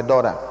son or a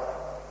daughter.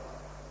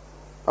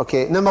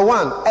 Okay, number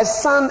one, a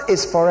son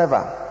is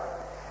forever.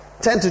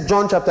 Turn to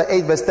John chapter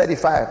 8 verse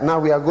 35. Now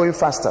we are going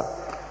faster.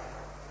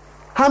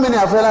 How many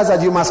have realized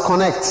that you must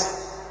connect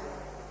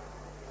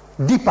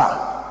deeper?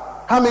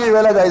 How many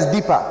realize that it's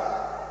deeper?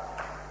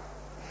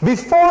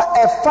 Before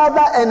a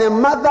father and a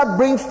mother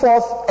bring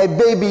forth a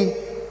baby,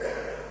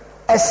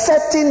 a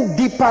certain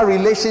deeper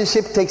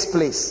relationship takes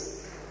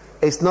place.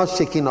 It's not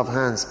shaking of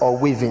hands or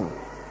waving.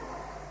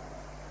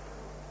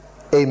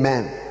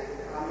 Amen.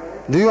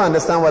 Do you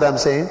understand what I'm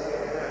saying?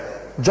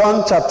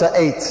 John chapter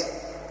 8.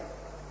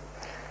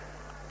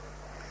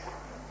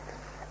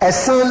 A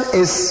son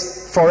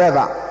is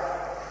forever.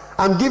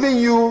 I'm giving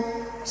you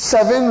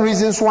 7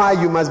 reasons why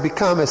you must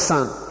become a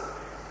son.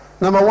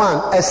 Number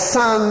one, a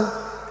son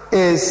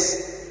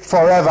is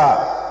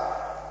forever.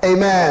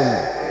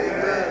 Amen.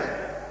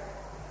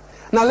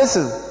 Now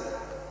listen,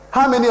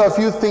 how many of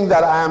you think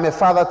that I am a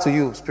father to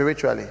you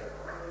spiritually?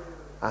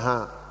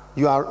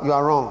 You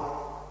are wrong.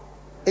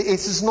 It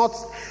is not.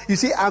 You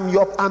see,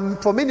 I'm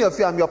for many of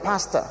you, I'm your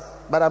pastor,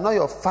 but I'm not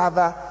your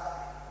father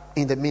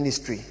in the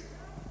ministry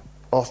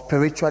or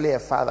spiritually a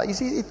father. You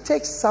see, it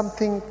takes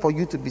something for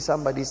you to be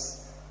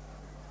somebody's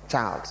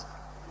child.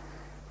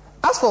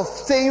 As for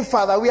saying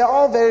father, we are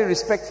all very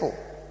respectful.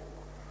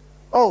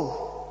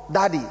 Oh,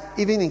 daddy,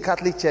 even in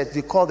Catholic Church,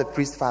 you call the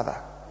priest father.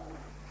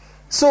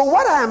 So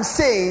what I am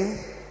saying,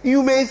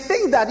 you may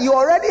think that you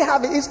already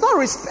have it. It's not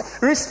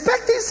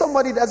respecting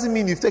somebody doesn't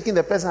mean you've taken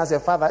the person as a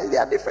father. They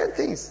are different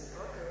things.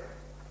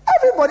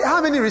 Everybody,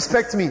 how many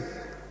respect me?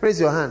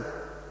 Raise your hand.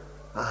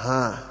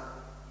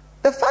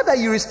 The fact that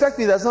you respect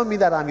me does not mean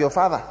that I'm your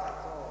father.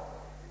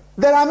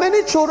 There are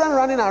many children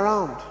running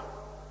around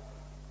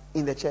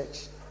in the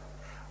church,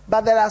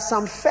 but there are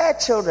some fair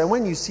children.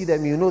 When you see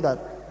them, you know that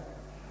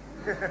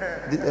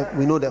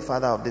we know the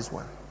father of this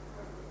one.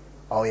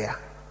 Oh yeah.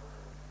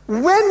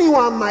 When you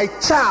are my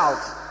child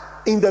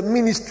in the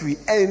ministry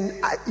and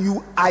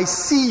I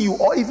see you,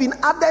 or even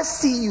others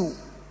see you,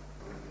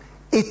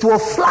 it will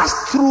flash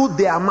through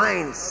their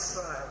minds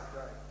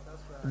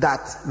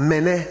that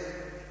Mene,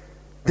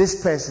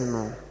 this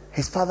person,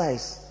 his father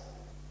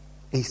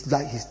he's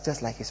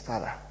just like his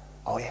father.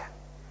 Oh yeah.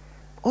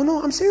 Oh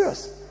no, I'm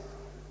serious.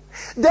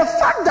 The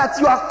fact that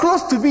you are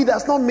close to me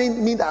does not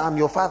mean that I'm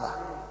your father.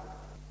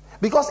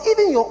 Because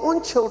even your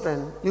own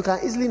children, you can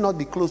easily not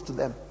be close to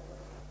them.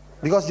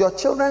 Because your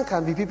children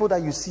can be people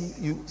that you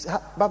see,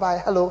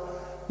 bye-bye, hello,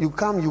 you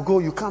come, you go,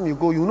 you come, you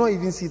go, you not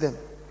even see them.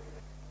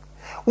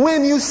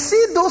 When you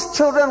see those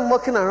children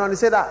walking around, you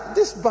say that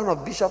this is one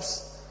of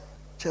Bishop's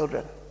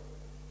children.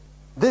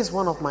 This is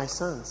one of my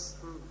sons,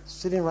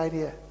 sitting right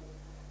here.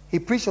 He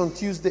preached on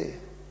Tuesday.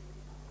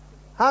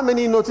 How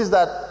many noticed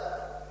that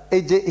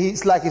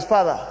he's like his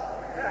father?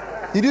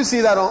 Did you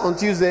see that on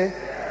Tuesday?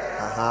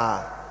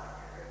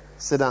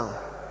 Sit down.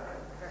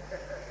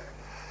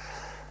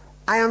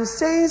 I am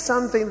saying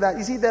something that,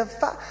 you see,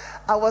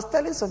 I was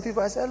telling some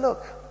people, I said,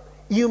 look,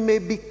 you may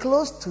be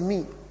close to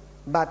me,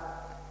 but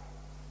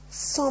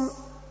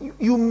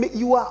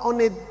you are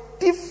on a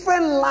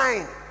different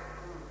line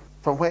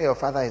from where your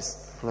father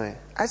is flowing.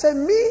 I said,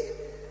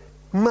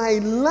 my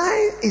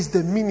line is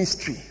the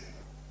ministry.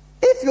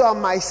 If you are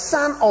my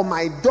son or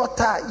my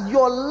daughter,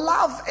 your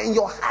love and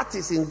your heart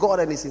is in God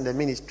and is in the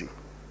ministry.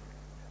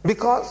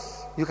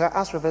 Because you can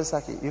ask Reverend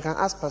Saki, you can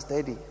ask Pastor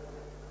Eddie.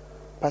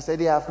 Pastor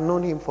Eddie, I've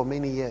known him for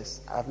many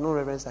years. I've known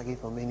Reverend Saki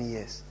for many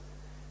years.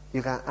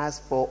 You can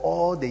ask for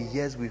all the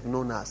years we've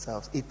known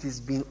ourselves. It has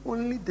been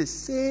only the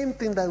same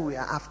thing that we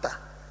are after.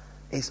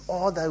 It's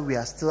all that we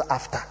are still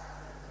after.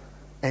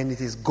 And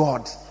it is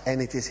God,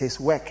 and it is His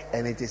work,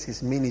 and it is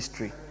His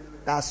ministry.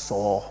 That's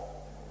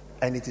all.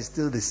 And it is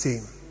still the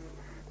same.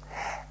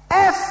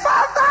 A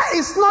father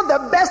is not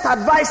the best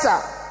advisor.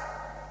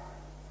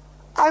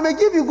 I may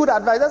give you good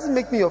advice. It doesn't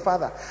make me your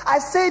father. I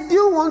say, do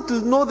you want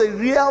to know the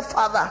real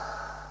father?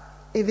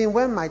 Even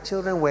when my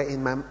children were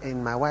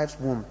in my wife's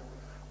womb,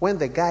 when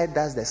the guy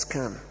does the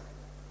scan,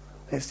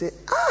 they say,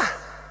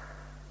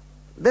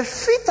 the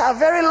feet are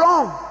very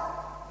long.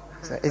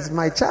 I say, it's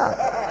my child.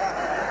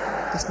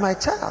 It's my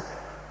child.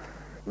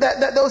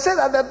 They'll say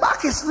that the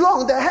back is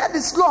long, the head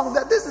is long,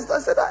 that this is, I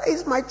said,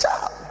 it's my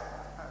child.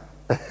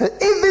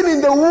 Even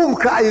in the womb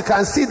cry, you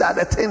can see that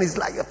the thing is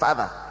like a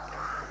father.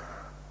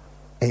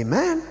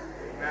 Amen.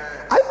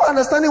 Are you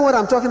understanding what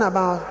I'm talking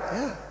about?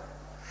 Yeah.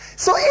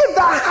 So if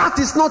that heart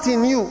is not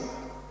in you,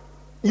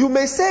 you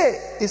may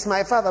say it's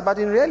my father, but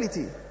in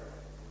reality,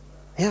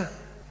 yeah.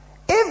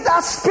 If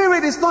that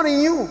spirit is not in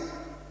you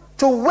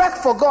to work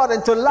for God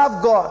and to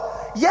love God,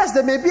 yes,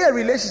 there may be a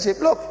relationship.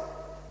 Look,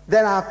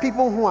 there are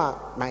people who are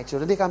my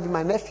children. They can be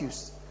my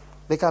nephews.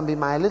 They can be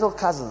my little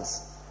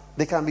cousins.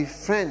 They can be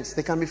friends.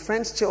 They can be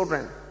friends'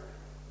 children.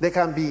 They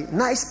can be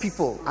nice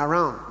people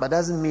around, but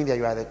doesn't mean that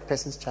you are the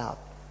person's child.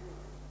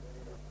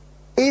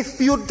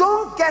 If you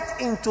don't get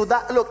into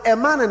that, look, a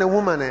man and a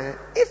woman,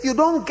 if you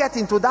don't get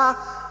into that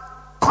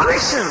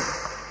connection,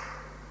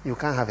 you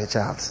can't have a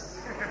child.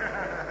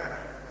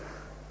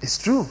 It's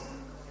true.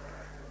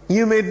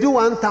 You may do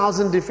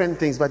 1,000 different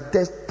things, but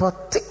there's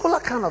particular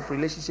kind of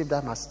relationship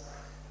that must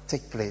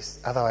take place.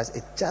 Otherwise,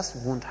 it just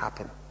won't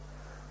happen.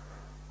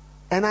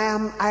 And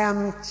I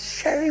am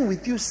sharing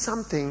with you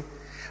something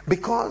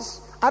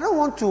because I don't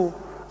want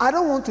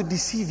to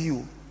deceive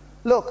you.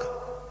 Look,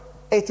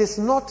 it is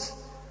not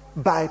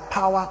by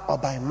power or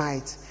by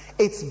might.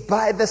 It's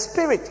by the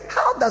Spirit.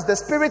 How does the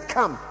Spirit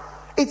come?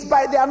 It's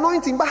by the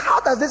anointing. But how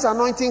does this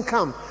anointing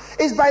come?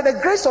 It's by the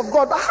grace of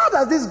God. But how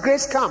does this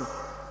grace come?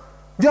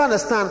 Do you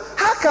understand?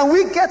 How can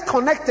we get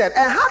connected?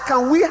 And how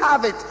can we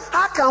have it?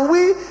 How can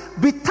we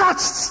be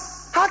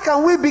touched? How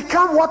can we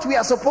become what we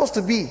are supposed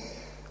to be?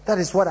 That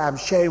is what I'm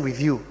sharing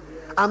with you.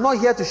 I'm not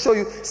here to show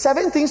you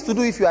 7 things to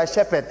do if you are a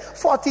shepherd,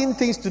 14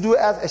 things to do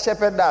as a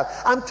shepherd does.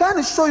 I'm trying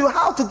to show you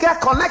how to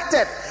get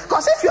connected.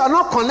 Because if you are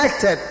not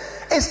connected,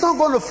 it's not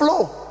going to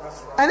flow.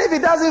 And if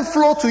it doesn't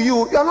flow to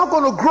you, you're not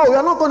going to grow.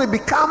 You're not going to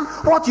become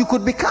what you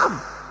could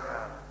become.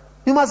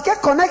 You must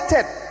get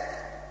connected.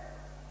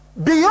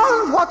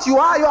 Beyond what you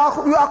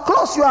are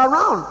close, you are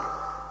around.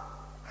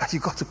 But you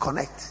got to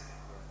connect.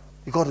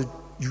 You got to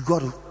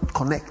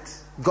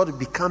connect. You got to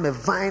become a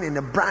vine and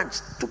a branch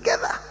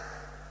together.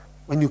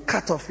 When you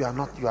cut off, you are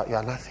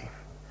nothing.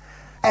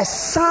 A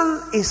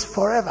son is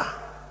forever.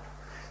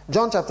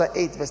 John chapter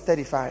 8 verse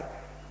 35.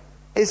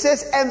 It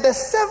says, and the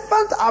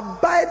servant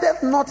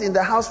abideth not in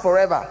the house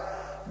forever,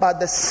 but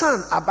the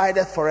son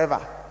abideth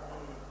forever.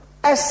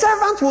 A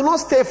servant will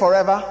not stay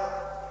forever,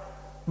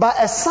 but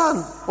a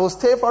son will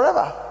stay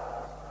forever.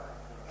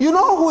 You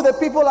know who the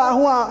people are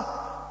who are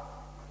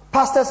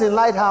pastors in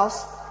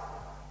Lighthouse?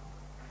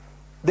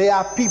 They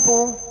are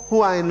people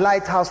who are in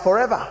Lighthouse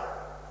forever.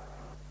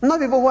 Not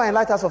people who are in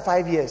Lighthouse for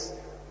 5 years.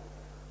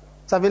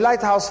 So I've been in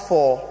Lighthouse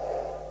for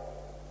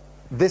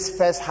this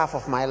first half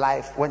of my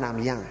life when I'm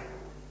young.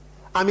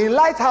 I'm in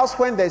Lighthouse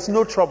when there's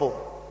no trouble.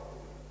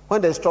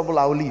 When there's trouble,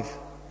 I'll leave.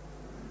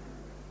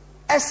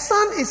 A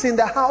son is in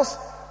the house.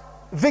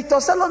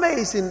 Victor Salome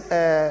is in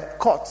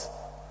court.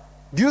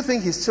 Do you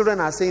think his children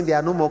are saying they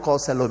are no more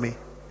called Salome?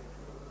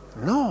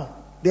 No,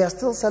 they are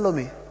still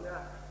Salome.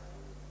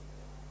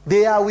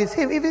 They are with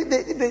him.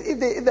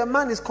 If the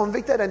man is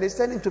convicted and they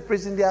send him to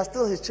prison, they are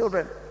still his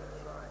children.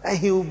 And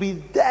he will be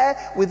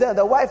there with them.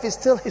 The wife is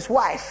still his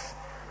wife.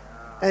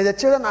 And the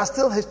children are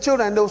still his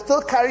children. They will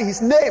still carry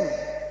his name.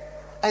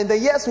 And the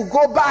years will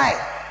go by.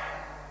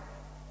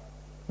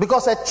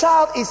 Because a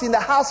child is in the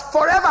house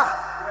forever.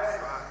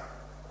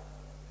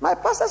 My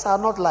pastors are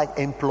not like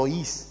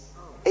employees.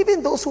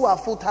 Even those who are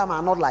full-time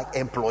are not like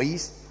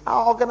employees.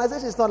 Our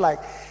organization is not like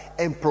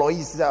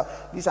employees.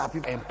 These are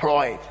people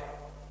employed.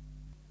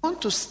 You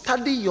want to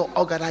study your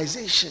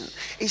organization.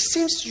 It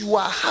seems you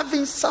are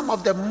having some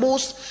of the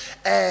most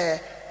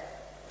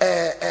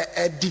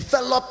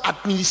developed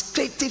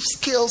administrative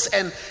skills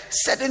and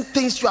certain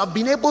things. You have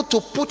been able to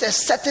put a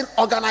certain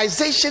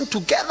organization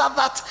together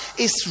that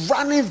is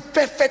running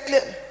perfectly.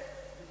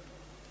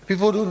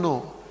 People don't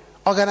know.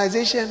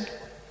 Organization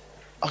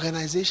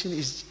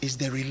is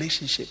the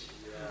relationship.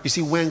 You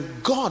see, when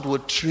God will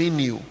train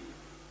you,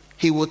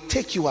 he will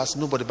take you as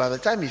nobody. By the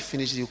time he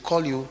finishes, he'll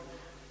call you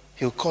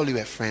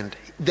a friend.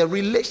 The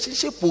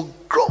relationship will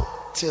grow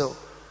till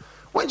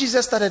when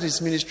Jesus started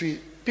his ministry.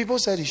 People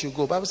said he should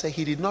go. Bible said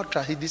he did not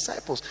trust his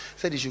disciples.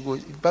 Said he should go.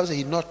 Bible said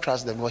he did not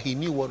trust them. Well, he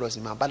knew what was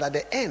in man. But at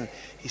the end,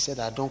 he said,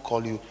 I don't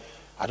call you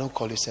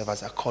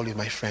servants. I call you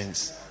my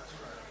friends.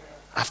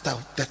 After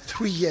the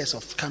 3 years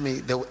of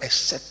coming, there was a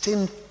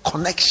certain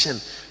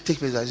connection take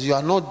place. You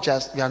are my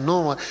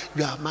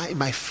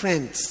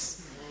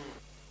friends.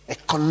 A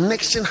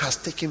connection has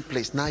taken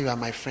place. Now you are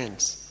my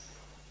friends.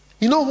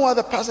 You know who are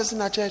the pastors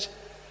in our church?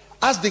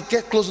 As they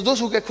get closer,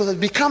 those who get closer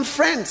become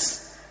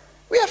friends.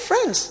 We are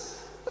friends.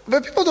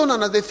 But people don't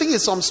understand. They think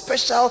it's some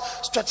special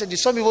strategy.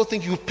 Some people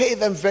think you pay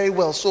them very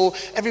well, so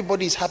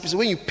everybody is happy. So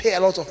when you pay a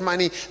lot of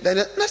money, then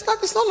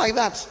it's not like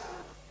that.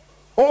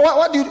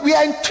 We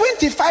are in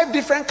 25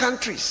 different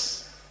countries.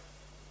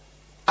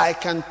 I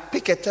can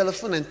pick a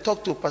telephone and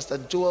talk to Pastor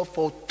Joel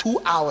for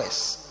 2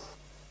 hours.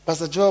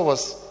 Pastor Joel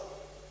was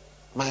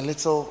my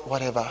little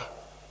whatever,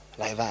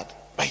 like that.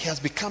 But he has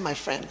become my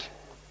friend.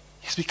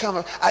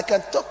 I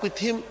can talk with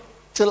him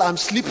till I'm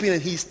sleeping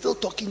and he's still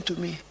talking to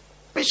me.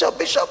 Bishop,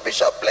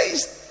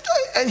 please.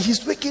 And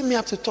he's waking me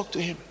up to talk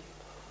to him.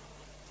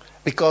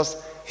 Because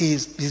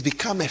he's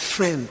become a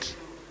friend.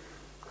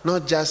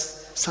 Not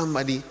just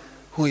somebody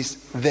who is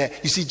there.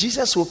 You see,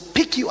 Jesus will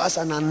pick you as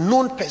an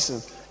unknown person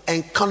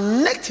and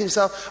connect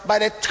himself. By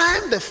the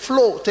time the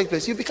flow takes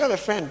place, you become a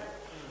friend.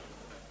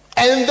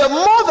 And the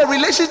more the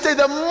relationship,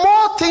 the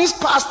more things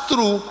pass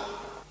through.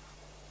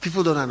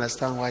 People don't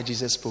understand why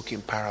Jesus spoke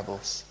in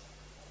parables.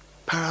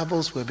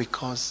 Parables were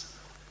because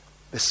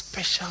the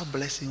special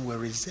blessing were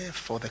reserved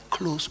for the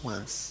close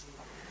ones.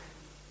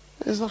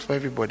 It's not for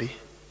everybody.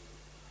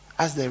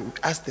 As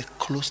the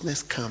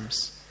closeness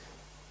comes,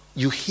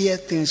 you hear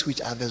things which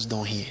others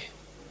don't hear.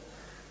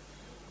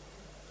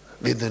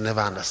 They don't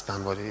never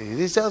understand what it is.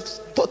 It's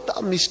just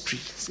total mystery.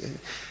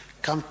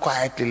 Come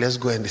quietly, let's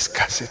go and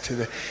discuss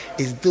it.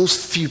 It's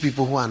those few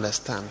people who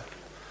understand.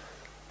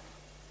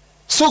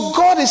 So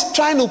God is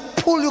trying to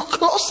pull you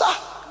closer.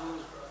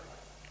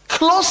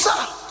 Closer.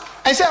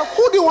 I said,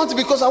 who do you want to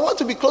be close? I want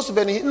to be close to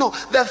Benny. No,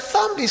 the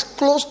thumb is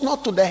close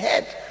not to the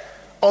head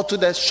or to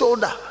the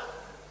shoulder,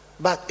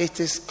 but it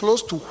is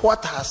close to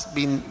what has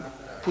been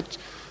put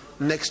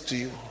next to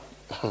you.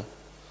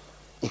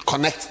 You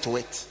connect to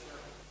it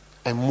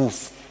and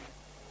move,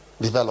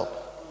 develop.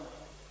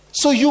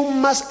 So you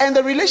must, and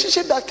the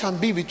relationship that can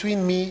be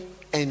between me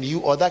and you,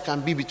 or that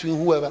can be between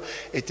whoever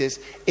it is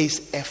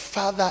a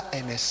father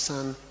and a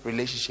son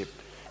relationship.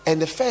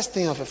 And the first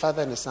thing of a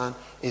father and a son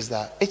is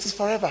that it is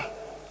forever.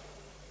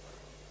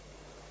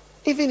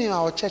 Even in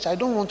our church, I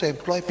don't want to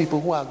employ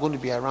people who are going to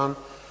be around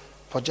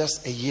for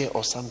just a year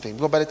or something.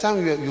 Because by the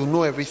time you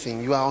know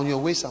everything, you are on your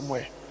way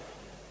somewhere.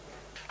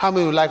 How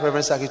many would like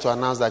Reverend Saki to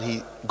announce that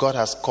God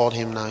has called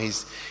him now?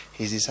 He's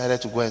decided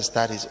to go and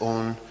start his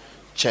own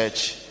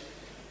church,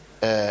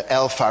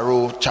 El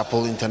Faro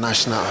Chapel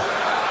International.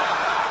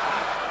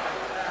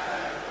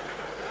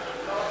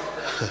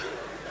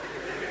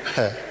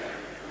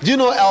 Do you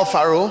know El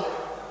Faro?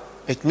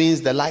 It means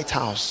the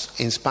lighthouse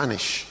in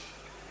Spanish.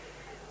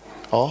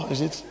 Oh,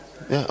 is it?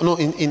 Yeah. No,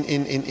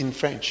 in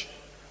French.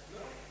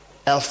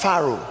 El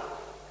Faro.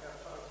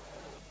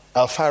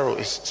 El Faro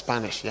is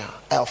Spanish, yeah.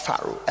 El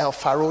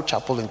Faro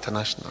Chapel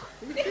International.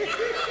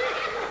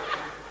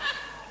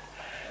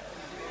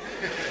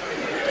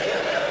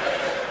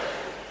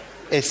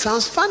 It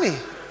sounds funny,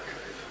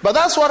 but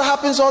that's what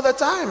happens all the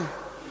time.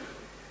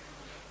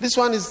 This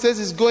one says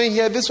it's going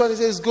here, this one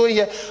says it's going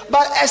here.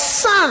 But a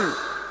son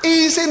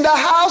is in the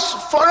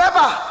house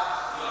forever.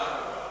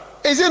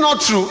 Is it not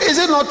true? Is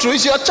it not true?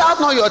 Is your child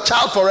not your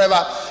child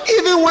forever?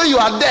 Even when you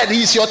are dead,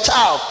 he's your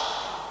child.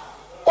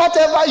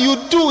 Whatever you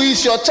do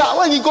is your child.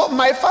 When you go,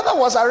 my father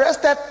was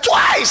arrested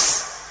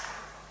twice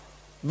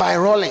by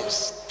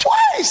Rawlings.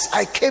 Twice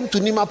I came to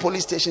Nima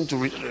police station to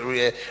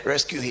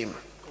rescue him.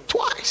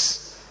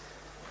 Twice.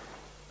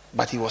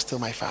 But he was still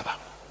my father.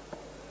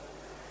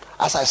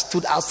 As I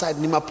stood outside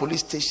Nima police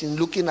station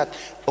looking at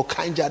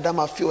Okanja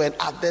Adamafio and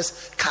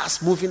others,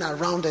 cars moving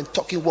around and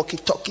talking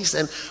walkie-talkies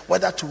and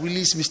whether to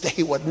release Mr.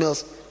 Hayward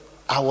Mills,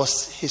 I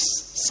was his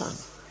son.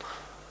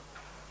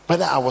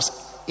 Whether I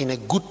was in a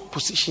good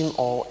position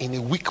or in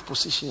a weak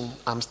position,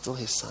 I'm still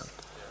his son.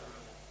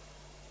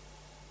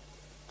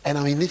 And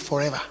I'm in it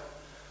forever.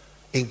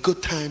 In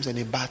good times and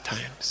in bad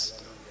times.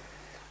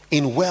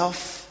 In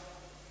wealth,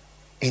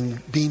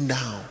 in being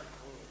down,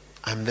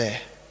 I'm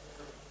there.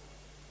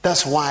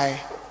 That's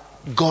why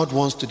God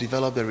wants to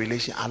develop the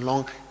relation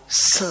along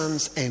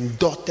sons and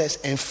daughters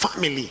and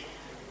family.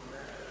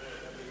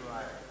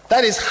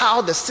 That is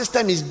how the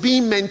system is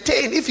being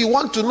maintained. If you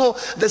want to know,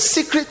 the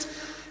secret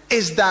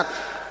is that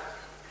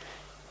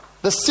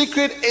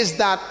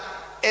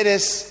it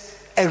is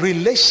a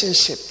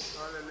relationship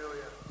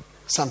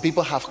some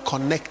people have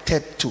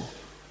connected to.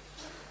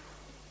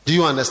 Do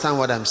you understand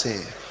what I'm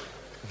saying?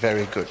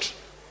 Very good.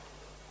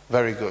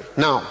 Very good.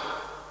 Now,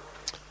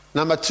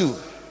 number 2.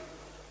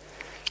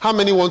 How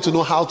many want to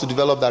know how to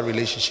develop that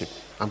relationship?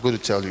 I'm going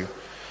to tell you.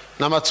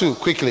 Number 2,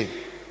 quickly.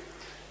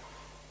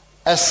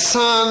 A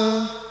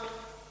son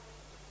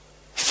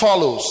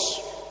follows.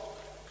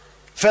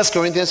 1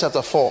 Corinthians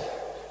chapter 4.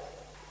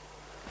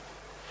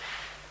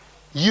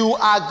 You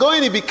are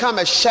going to become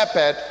a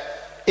shepherd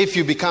if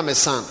you become a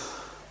son.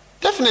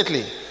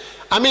 Definitely.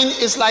 I mean,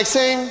 it's like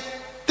saying,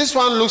 this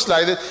one looks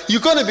like this.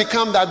 You're going to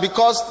become that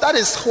because that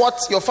is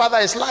what your father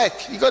is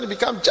like. You're going to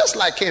become just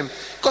like him.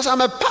 Because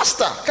I'm a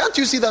pastor. Can't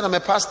you see that I'm a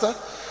pastor?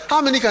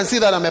 How many can see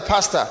that I'm a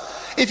pastor?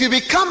 If you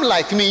become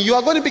like me, you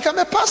are going to become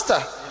a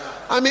pastor.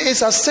 I mean,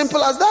 it's as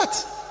simple as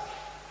that.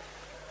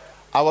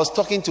 I was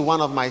talking to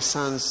one of my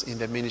sons in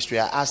the ministry.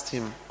 I asked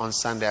him on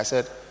Sunday, I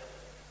said,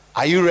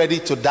 are you ready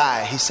to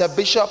die? He said,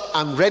 Bishop,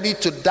 I'm ready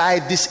to die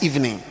this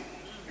evening.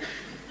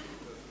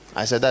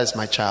 I said, that is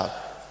my child.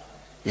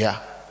 Yeah.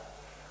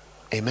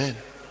 Amen.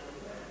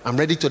 I'm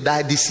ready to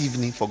die this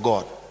evening for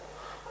God.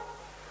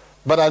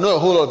 But I know a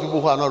whole lot of people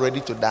who are not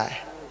ready to die.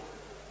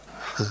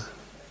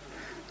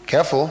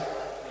 Careful.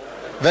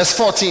 Verse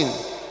 14.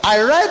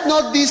 I write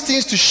not these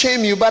things to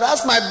shame you, but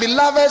as my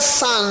beloved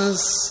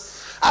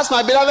sons, as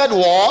my beloved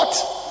what?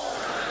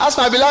 As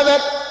my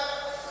beloved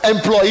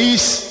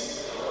employees,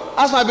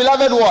 as my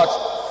beloved what?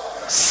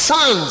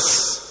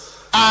 Sons,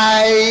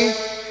 I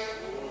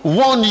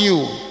warn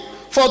you.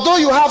 For though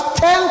you have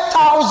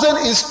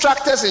 10,000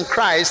 instructors in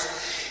Christ,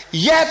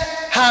 yet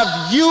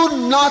have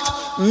you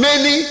not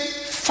many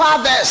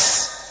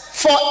fathers.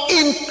 For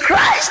in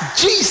Christ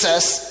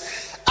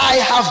Jesus, I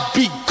have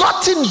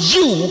begotten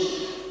you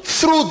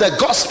through the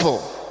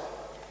gospel.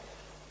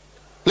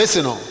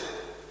 Listen on.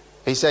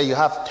 He said you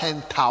have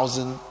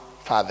 10,000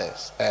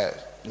 fathers,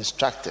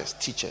 instructors,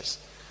 teachers.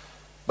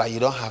 But you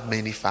don't have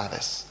many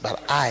fathers. But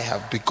I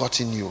have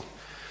begotten you.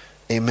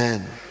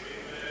 Amen.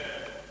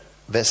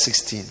 Verse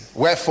 16.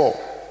 Wherefore,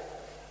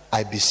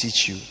 I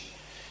beseech you,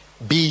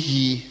 be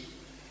ye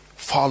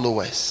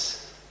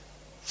followers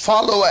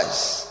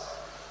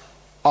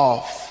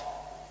of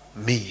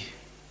me.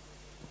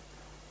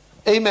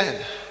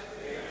 Amen.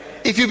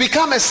 If you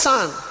become a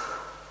son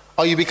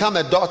or you become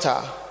a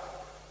daughter,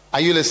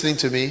 are you listening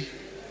to me?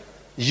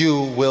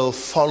 You will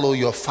follow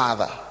your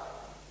father.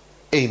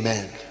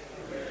 Amen.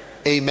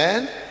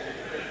 Amen.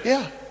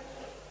 Yeah.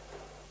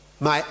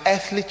 My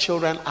earthly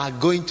children are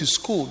going to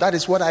school. That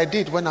is what I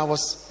did when I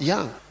was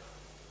young.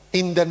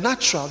 In the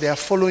natural, they are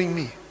following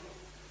me.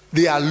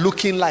 They are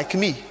looking like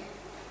me.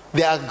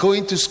 They are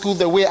going to school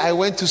the way I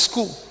went to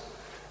school.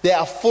 They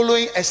are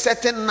following a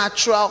certain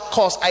natural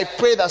course. I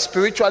pray that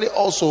spiritually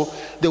also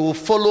they will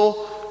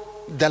follow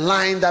the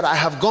line that I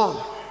have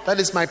gone. That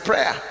is my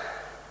prayer.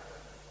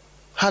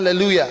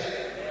 Hallelujah.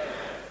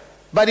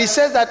 But he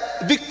says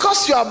that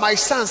because you are my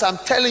sons, I'm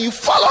telling you,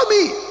 follow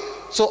me.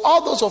 So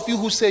all those of you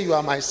who say you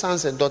are my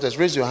sons and daughters,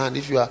 raise your hand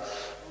if you are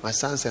my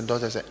sons and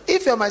daughters.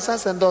 If you're my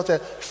sons and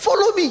daughters,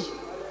 follow me.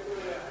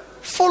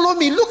 Follow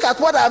me. Look at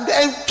what I'm doing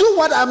and do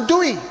what I'm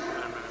doing.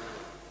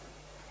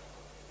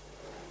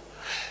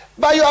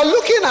 But you are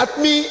looking at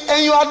me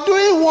and you are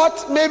doing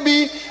what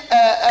maybe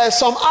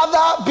some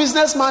other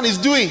businessman is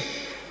doing,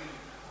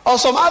 or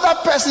some other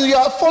person you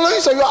are following.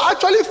 So you are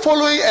actually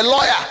following a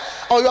lawyer,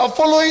 or you are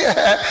following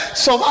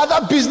some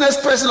other business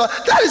person.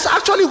 That is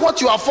actually what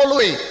you are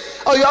following.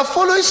 Or you are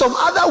following some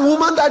other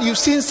woman that you've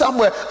seen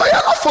somewhere. But you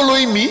are not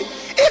following me.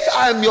 If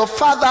I am your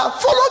father,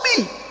 follow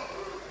me.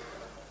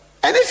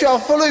 And if you are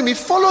following me,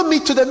 follow me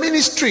to the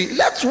ministry.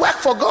 Let's work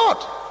for God.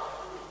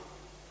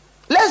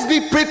 Let's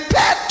be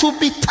prepared to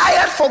be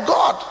tired for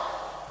God.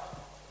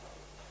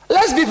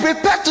 Let's be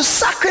prepared to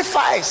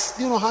sacrifice.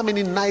 Do you know how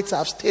many nights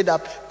I've stayed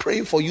up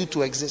praying for you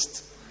to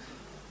exist?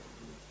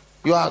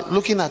 You are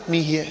looking at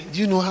me here. Do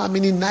you know how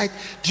many nights?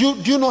 Do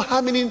you know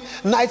how many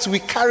nights we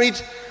carried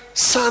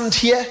sand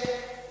here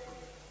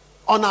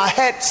on our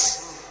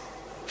heads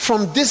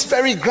from this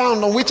very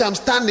ground on which I'm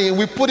standing?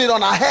 We put it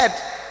on our head.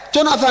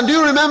 Jonathan, do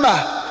you remember?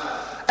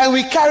 And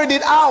we carried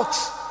it out.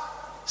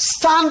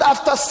 Stand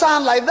after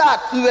stand like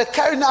that. We were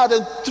carrying out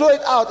and throw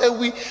it out, and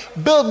we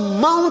built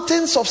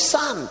mountains of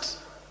sand,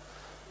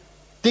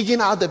 digging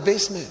out the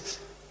basement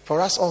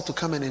for us all to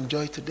come and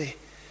enjoy today.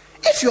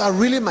 If you are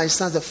really my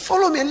sons,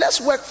 follow me and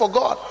let's work for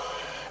God.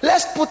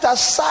 Let's put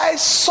aside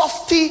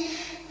softy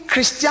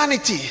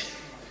Christianity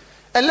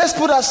and let's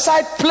put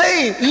aside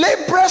playing.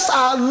 Laborers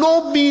are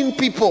no mean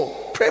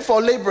people. Pray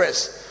for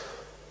laborers.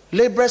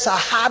 Laborers are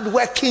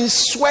hard-working,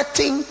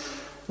 sweating,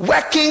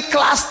 working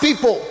class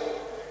people,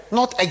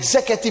 not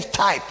executive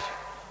type.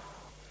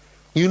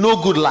 You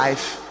know good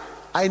life.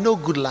 I know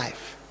good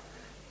life.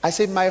 I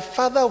say my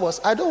father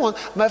was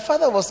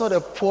not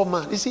a poor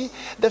man. You see,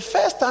 the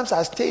first times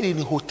I stayed in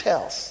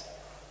hotels,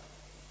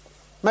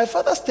 my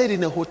father stayed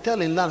in a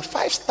hotel in London,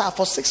 5-star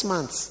for 6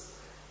 months.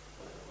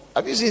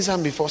 Have you seen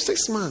some before?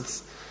 6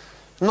 months.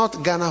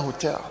 Not Ghana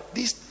hotel.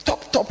 These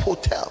top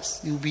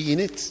hotels, you'll be in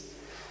it,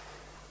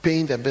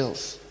 paying the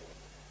bills.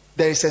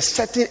 There is a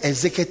certain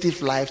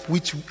executive life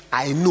which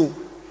I know.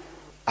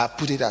 I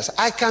put it as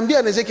I can be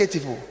an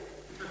executive.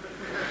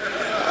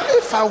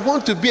 If I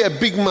want to be a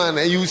big man,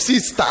 and you see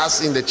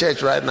stars in the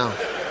church right now,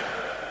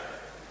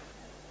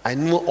 I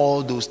know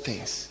all those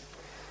things.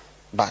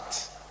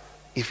 But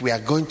if we are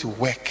going to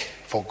work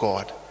for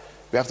God,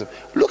 we have to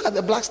look at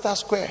the Black Star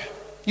Square.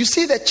 You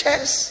see the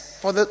chairs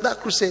for that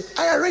crusade.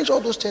 I arranged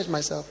all those chairs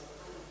myself.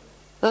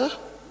 Give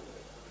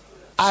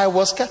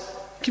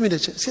me the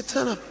chair. Sit,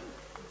 turn up.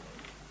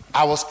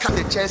 I was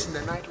carrying the chairs in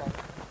the night like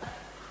that.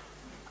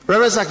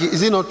 Reverend Saki,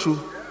 is it not true?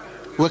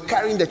 We're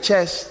carrying the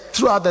chairs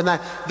throughout the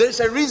night. There's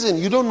a reason.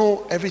 You don't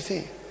know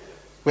everything.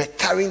 We're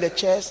carrying the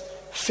chairs,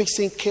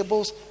 fixing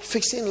cables,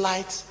 fixing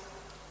lights.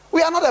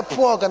 We are not a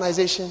poor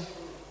organization.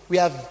 We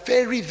are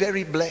very,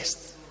 very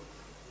blessed.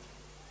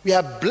 We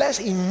are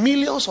blessed in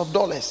millions of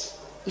dollars.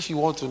 If you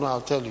want to know,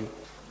 I'll tell you.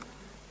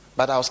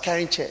 But I was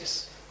carrying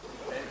chairs.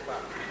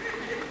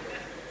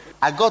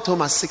 I got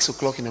home at 6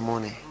 o'clock in the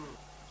morning.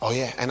 Oh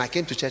yeah, and I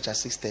came to church at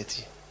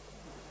 6:30.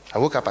 I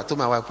woke up, I told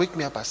my wife, wake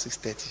me up at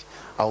 6:30.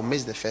 I'll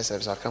miss the first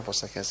service, I'll come for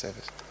second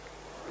service.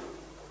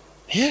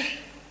 Yeah.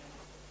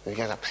 We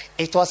get up.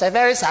 It was a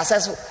very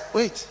successful.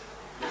 Wait.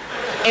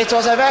 It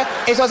was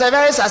a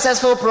very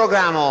successful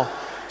program.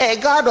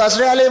 God was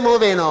really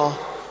moving.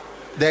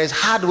 There is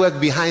hard work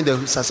behind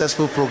the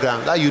successful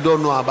program that you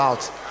don't know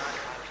about.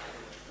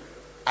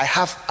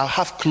 I'll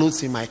have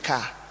clothes in my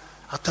car.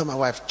 I'll tell my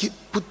wife,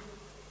 put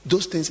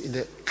those things in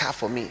the car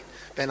for me.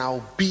 Then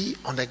I'll be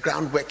on the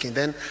ground working.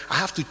 Then I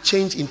have to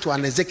change into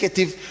an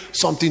executive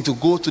something to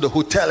go to the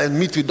hotel and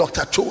meet with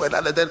Dr. Cho. And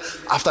then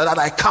after that,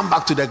 I come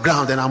back to the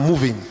ground and I'm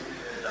moving.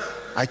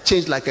 I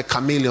change like a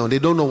chameleon. They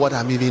don't know what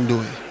I'm even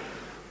doing.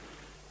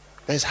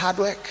 There's hard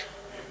work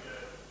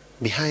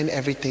behind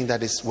everything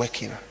that is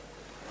working.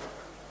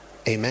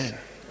 Amen.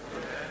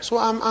 So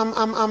I'm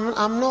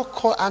not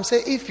called. I'm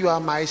saying, if you are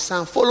my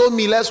son, follow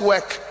me. Let's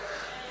work.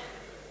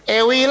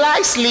 And we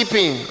like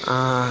sleeping.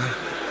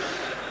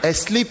 A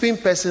sleeping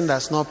person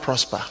does not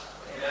prosper.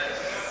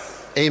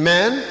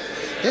 Amen.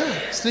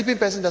 Yeah, sleeping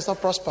person does not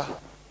prosper.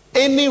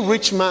 Any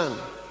rich man.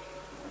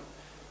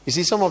 You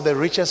see, some of the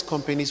richest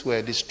companies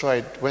were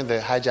destroyed when the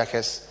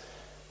hijackers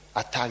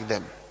attacked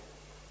them.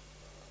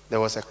 There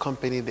was a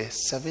company there,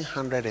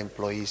 700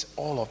 employees,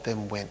 all of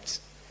them went.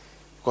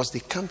 Because they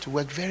come to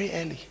work very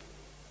early.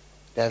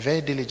 They are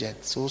very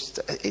diligent. So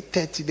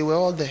 8:30, they were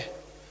all there.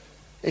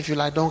 If you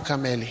like, don't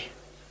come early.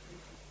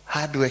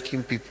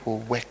 Hardworking people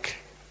work.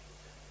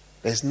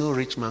 There's no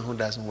rich man who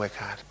doesn't work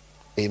hard.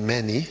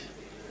 Amen.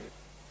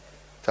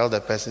 Tell the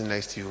person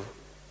next to you,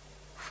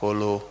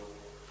 follow.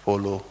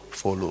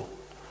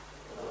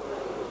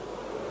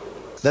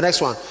 The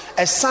next one.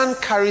 A son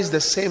carries the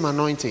same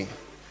anointing.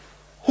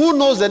 Who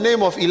knows the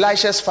name of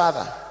Elisha's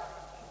father?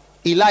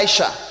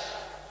 Elisha.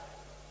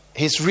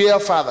 His real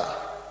father.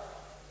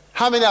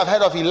 How many have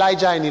heard of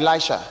Elijah and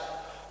Elisha?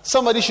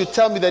 Somebody should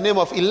tell me the name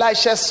of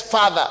Elisha's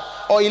father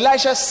or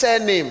Elisha's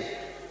surname.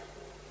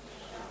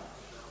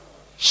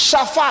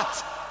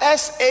 Shaphat.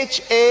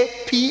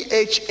 Shaphat,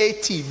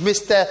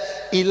 Mr.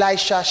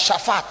 Elisha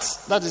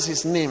Shaphat. That is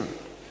his name.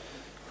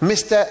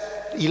 Mr.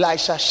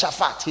 Elisha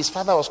Shaphat. His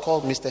father was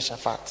called Mr.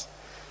 Shaphat.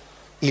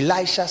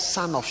 Elisha,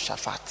 son of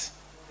Shaphat.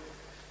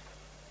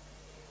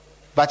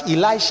 But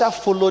Elisha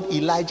followed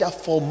Elijah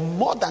for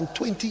more than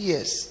 20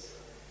 years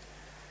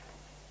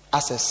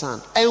as a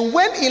son. And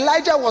when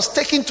Elijah was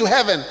taken to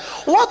heaven,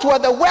 what were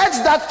the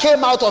words that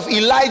came out of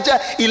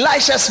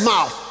Elisha's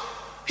mouth?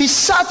 He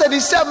shouted, he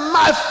said,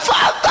 "My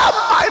father,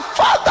 my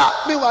father."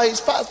 Meanwhile, his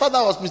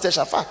father was Mr.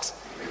 Shaphat.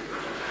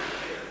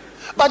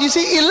 But you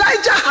see,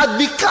 Elijah had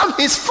become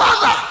his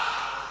father.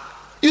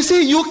 You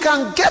see, you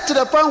can get to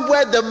the point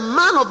where the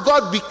man of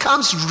God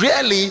becomes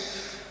really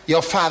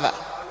your father.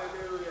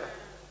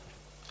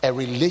 A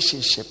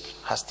relationship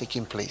has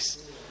taken place.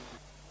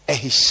 And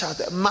he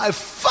shouted, "My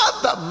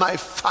father, my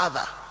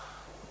father."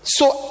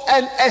 So,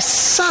 and a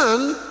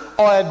son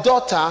or a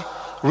daughter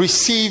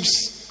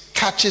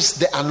catches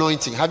the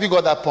anointing. Have you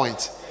got that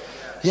point?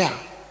 Yeah.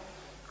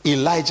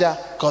 Elijah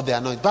got the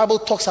anointing. Bible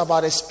talks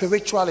about a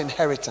spiritual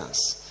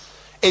inheritance.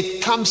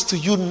 It comes to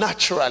you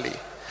naturally.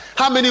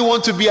 How many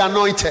want to be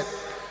anointed?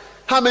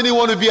 How many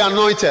want to be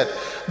anointed?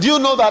 Do you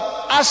know that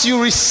as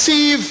you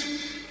receive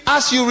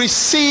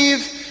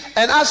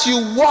and as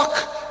you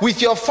walk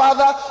with your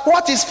father,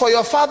 what is for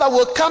your father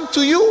will come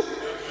to you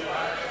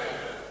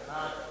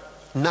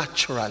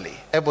naturally.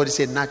 Everybody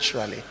say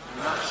naturally.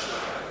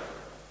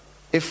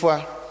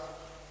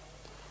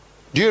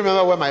 Do you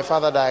remember when my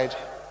father died?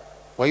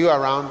 Were you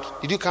around?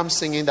 Did you come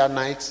singing that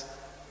night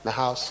in the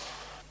house?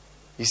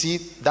 You see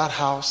that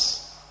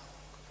house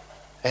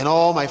and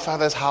all my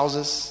father's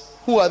houses,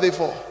 who are they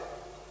for?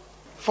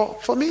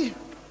 For me,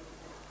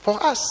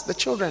 for us, the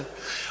children.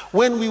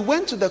 When we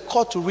went to the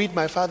court to read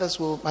my father's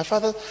will, my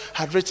father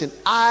had written,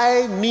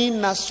 "I,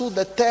 Nasu,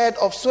 the third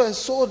of so and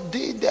so,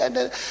 did,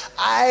 and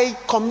I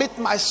commit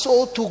my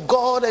soul to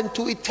God and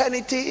to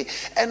eternity,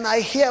 and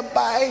I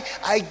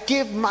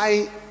give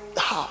my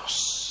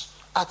house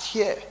at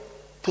here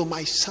to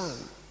my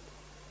son,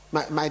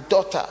 my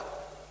daughter,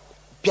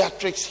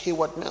 Beatrix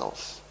Hayward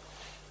Mills,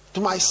 to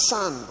my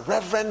son,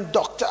 Reverend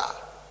Dr.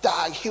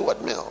 Doug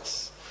Hayward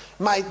Mills,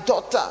 my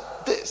daughter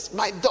this,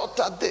 my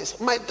daughter this,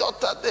 my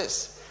daughter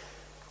this."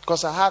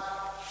 Because I had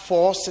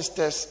 4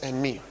 sisters and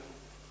me.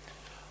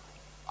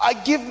 "I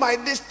give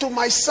this to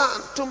my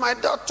son, to my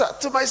daughter,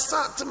 to my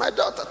son, to my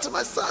daughter, to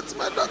my son, to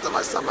my daughter,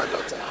 my son, my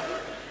daughter."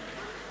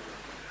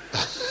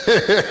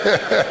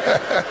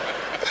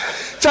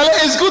 Charlie,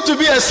 it's good to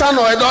be a son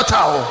or a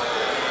daughter.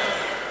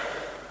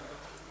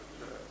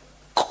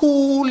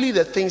 Coolly,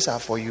 the things are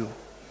for you.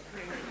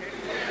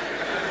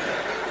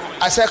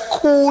 I said,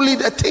 coolly,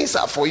 the things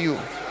are for you.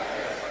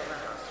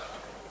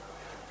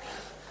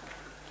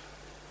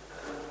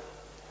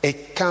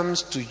 It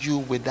comes to you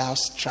without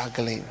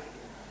struggling.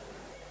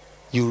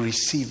 You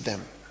receive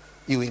them.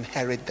 You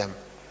inherit them.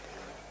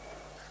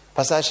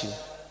 Pasashi,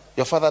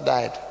 your father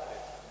died.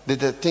 Did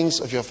the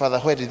things of your father,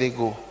 where did they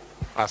go?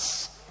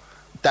 Us.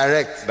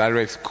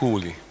 Direct,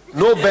 coolly.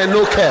 No bend,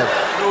 no curve.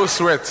 No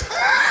sweat.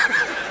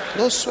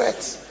 No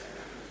sweat.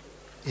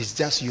 It's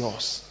just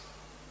yours.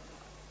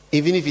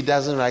 Even if he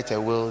doesn't write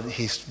a will,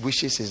 his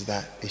wishes is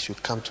that it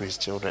should come to his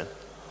children.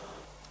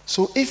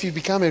 So if you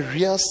become a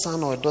real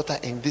son or a daughter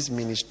in this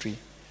ministry,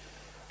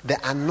 the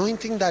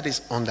anointing that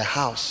is on the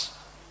house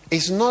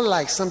is not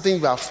like something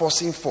you are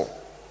forcing for,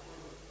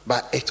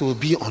 but it will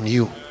be on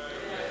you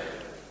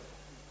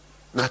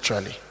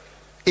naturally.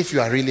 If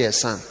you are really a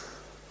son.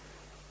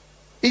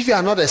 If you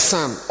are not a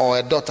son or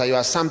a daughter, you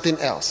are something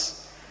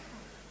else.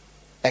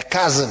 A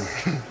cousin.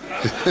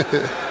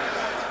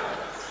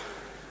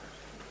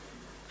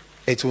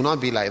 It will not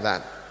be like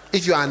that.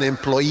 If you are an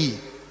employee,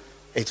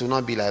 it will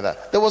not be like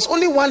that. There was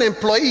only one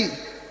employee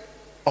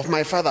of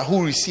my father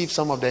who received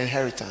some of the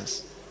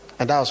inheritance,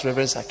 and that was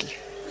Reverend Saki,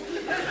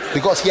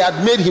 because he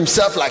had made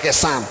himself like a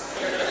son.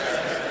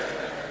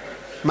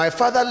 My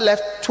father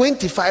left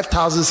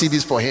 25,000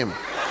 cedis for him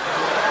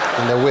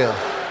in the will.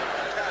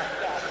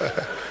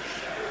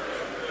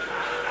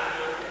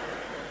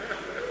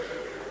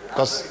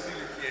 Because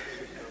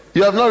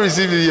you have not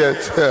received it yet.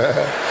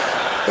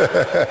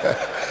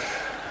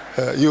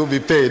 You'll be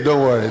paid.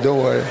 Don't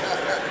worry.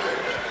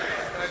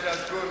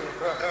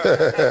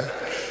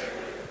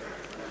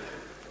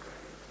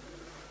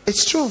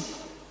 It's true.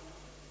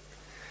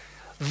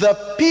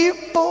 The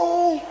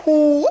people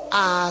who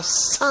are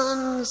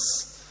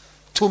sons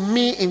to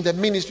me in the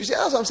ministry, see,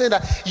 that's what I'm saying,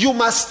 that you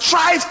must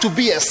strive to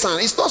be a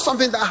son. It's not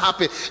something that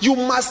happens. You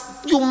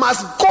must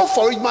go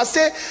for it. You must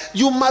say,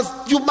 you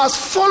must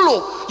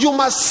follow. You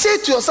must say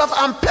to yourself,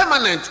 I'm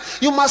permanent.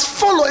 You must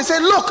follow and say,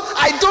 look,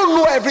 I don't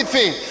know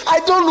everything. I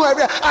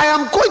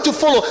am going to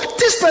follow.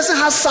 This person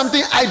has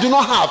something I do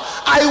not have.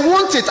 I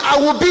want it. I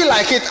will be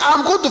like it.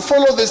 I'm going to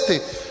follow this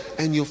thing.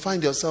 And you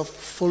find yourself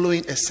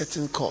following a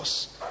certain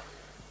course.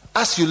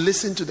 As you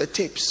listen to the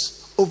tapes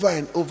over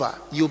and over,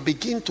 you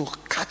begin to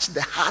catch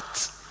the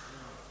heart.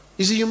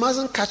 You see, you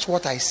mustn't catch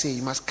what I say.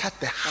 You must catch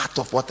the heart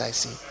of what I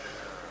say.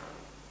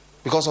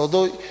 Because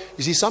although,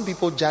 you see, some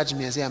people judge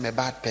me and say I'm a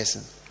bad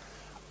person.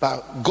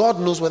 But God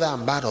knows whether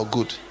I'm bad or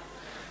good.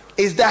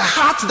 It's the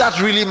heart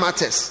that really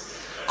matters.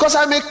 Because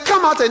I may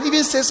come out and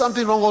even say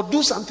something wrong or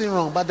do something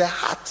wrong, but the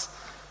heart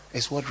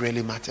is what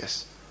really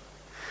matters.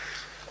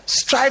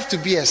 Strive to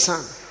be a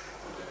son.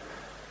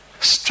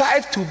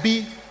 Strive to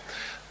be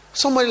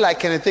somebody like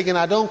Kenneth Hagin.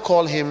 I don't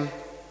call him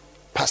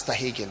Pastor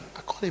Hagin.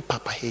 I call him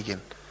Papa Hagin.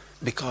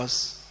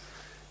 Because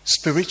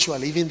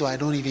spiritually, even though I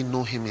don't even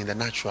know him in the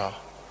natural,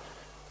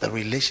 the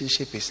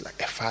relationship is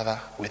like a father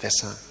with a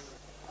son.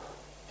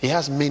 He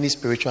has many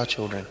spiritual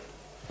children.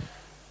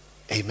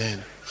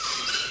 Amen.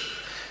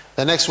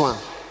 The next one.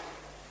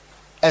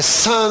 A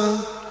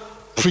son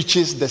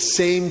preaches the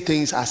same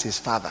things as his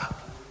father.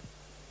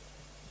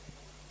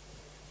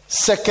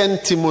 2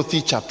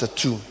 Timothy chapter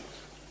 2.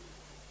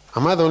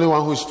 Am I the only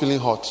one who is feeling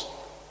hot?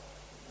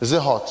 Is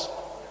it hot?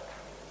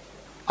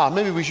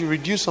 Maybe we should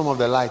reduce some of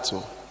the lights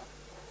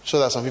so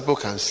that some people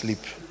can sleep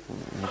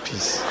in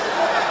peace.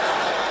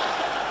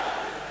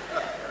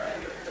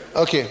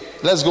 Okay,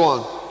 let's go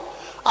on.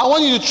 I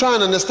want you to try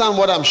and understand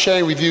what I'm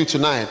sharing with you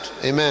tonight.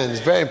 Amen. It's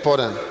very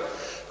important.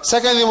 2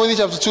 Timothy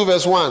chapter 2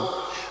 verse 1.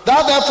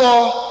 Thou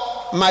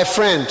therefore, my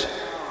friend,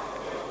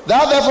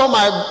 thou therefore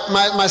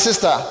my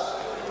sister,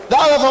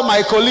 thou therefore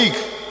my colleague,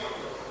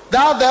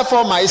 thou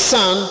therefore my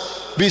son,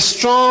 be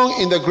strong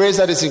in the grace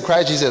that is in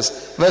Christ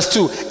Jesus. Verse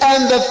 2.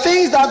 And the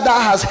things that thou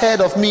hast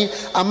heard of me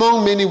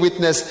among many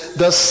witnesses,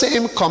 the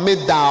same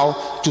commit thou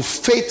to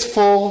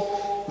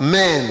faithful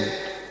men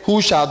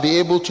who shall be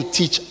able to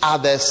teach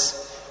others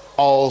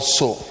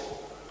also.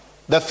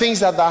 The things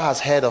that thou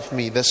hast heard of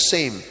me, the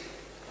same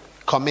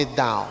commit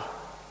thou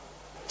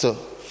to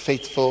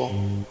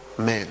faithful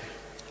men.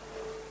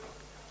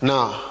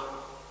 Now,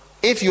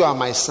 if you are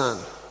my son,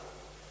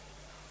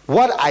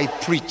 what I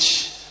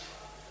preach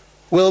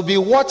will be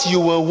what you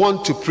will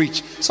want to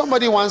preach.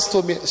 Somebody once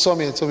saw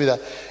me and told me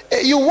that,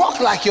 hey, you walk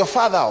like your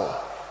father.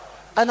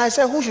 And I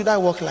said, who should I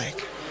walk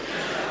like?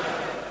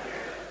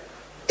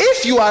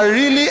 If you are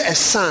really a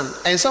son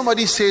and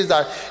somebody says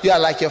that you are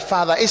like your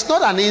father, it's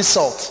not an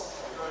insult.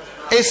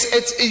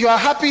 You are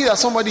happy that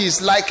somebody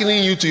is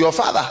likening you to your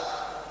father.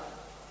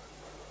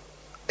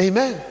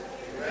 Amen.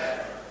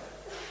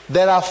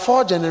 There are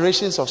 4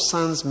 generations of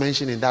sons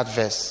mentioned in that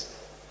verse.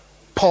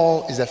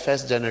 Paul is the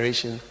first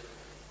generation.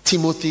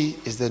 Timothy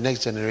is the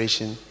next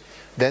generation.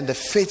 Then the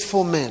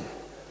faithful men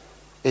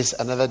is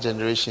another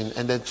generation.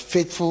 And the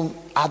faithful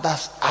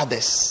others are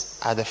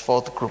the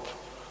 4th group.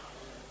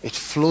 It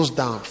flows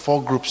down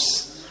 4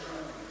 groups.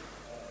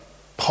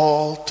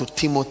 Paul to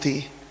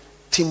Timothy,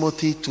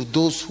 Timothy to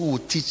those who will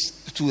teach,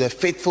 to the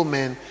faithful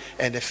men,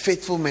 and the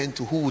faithful men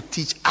to who will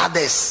teach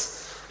others.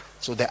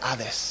 So the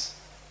others.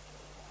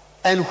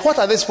 And what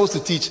are they supposed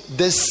to teach?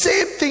 The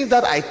same thing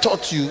that I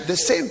taught you, the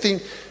same thing.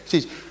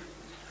 Teach.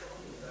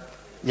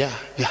 Yeah,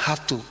 you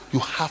have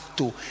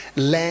to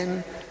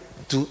learn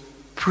to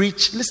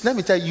preach. Listen, let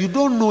me tell you, you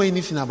don't know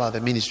anything about the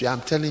ministry.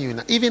 I'm telling you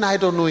now. Even I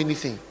don't know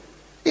anything.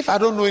 If I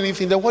don't know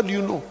anything, then what do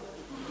you know?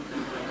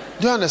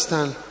 Do you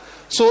understand?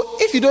 So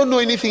if you don't know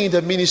anything in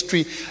the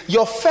ministry,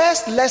 your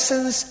first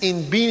lessons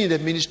in being in the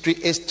ministry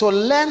is to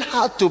learn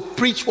how to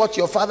preach what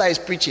your father is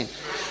preaching.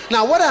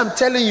 Now, what I'm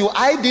telling you,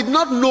 I did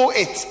not know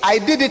it. I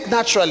did it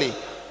naturally.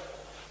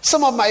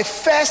 Some of my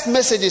first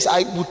messages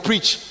I would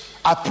preach,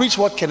 I preached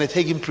what Kenneth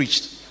Hagin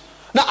preached.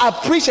 Now, I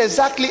preached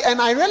exactly,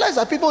 and I realized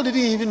that people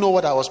didn't even know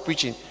what I was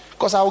preaching,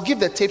 because I would give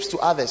the tapes to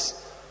others.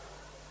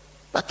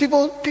 But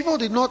people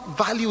did not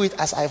value it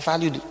as I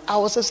valued it. I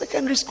was a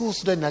secondary school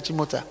student in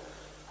Achimota.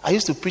 I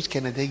used to preach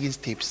Kenneth Hagin's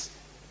tapes.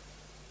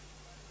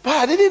 But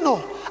I didn't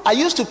know. I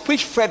used to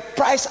preach Fred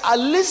Price. I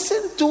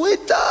listened to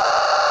it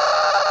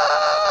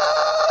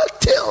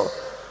till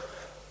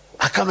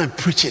I come and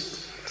preach it.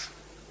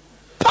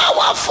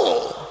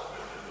 Powerful.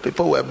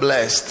 People were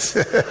blessed.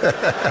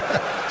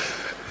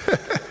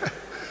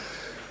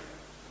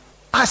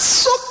 I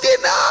soaked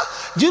in.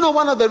 Do you know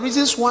one of the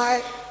reasons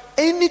why?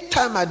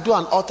 Anytime I do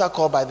an altar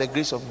call by the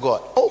grace of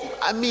God,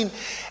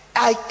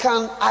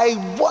 I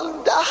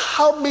wonder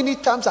how many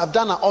times I've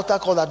done an altar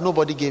call that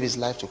nobody gave his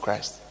life to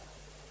Christ.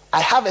 I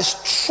have a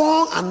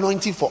strong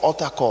anointing for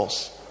altar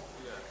calls.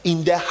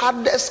 In the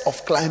hardest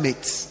of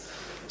climates,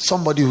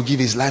 somebody will give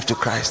his life to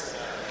Christ.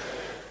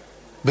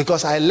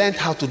 Because I learned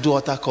how to do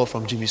altar call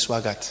from Jimmy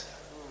Swaggart.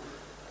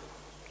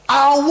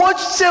 I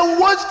watched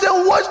them.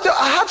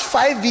 I had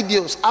 5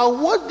 videos. I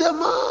watched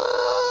them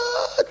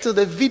till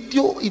the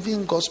video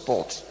even got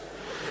spoiled.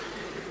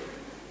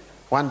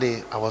 One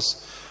day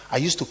I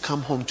used to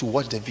come home to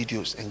watch the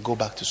videos and go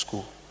back to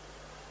school.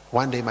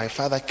 One day my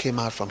father came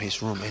out from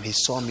his room and he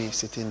saw me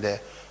sitting there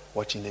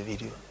watching the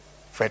video.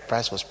 Fred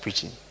Price was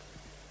preaching.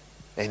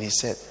 And he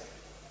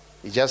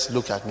just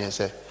looked at me and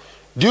said,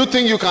 "Do you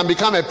think you can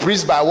become a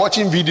priest by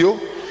watching video?"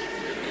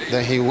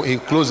 Then he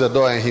closed the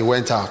door and he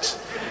went out.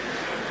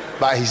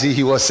 But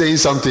he was saying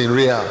something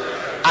real.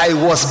 I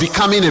was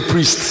becoming a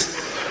priest.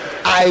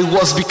 I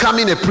was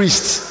becoming a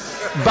priest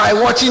by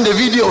watching the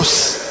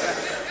videos.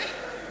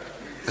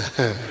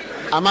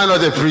 Am I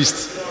not a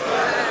priest?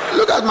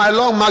 Look at my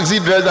long maxi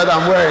dress that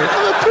I'm wearing.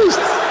 I'm a priest.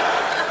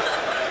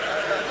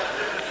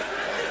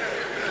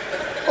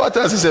 What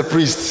else is a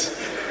priest?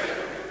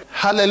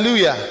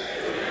 Hallelujah.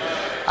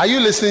 Are you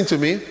listening to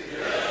me?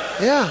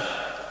 Yeah.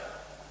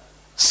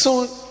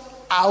 So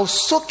I'll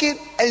soak it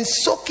and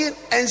soak it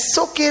and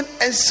soak it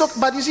and soak.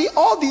 But you see,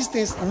 all these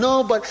things,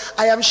 no, but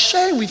I am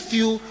sharing with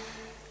you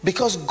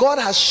because God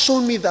has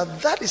shown me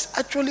that is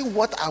actually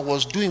what I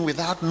was doing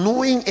without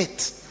knowing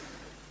it.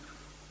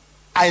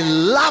 I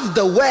love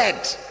the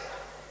word.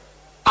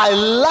 I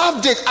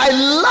loved it. I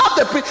love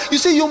the you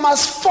see, you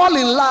must fall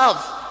in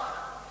love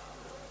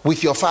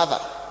with your father.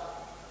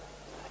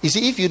 You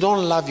see, if you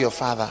don't love your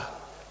father,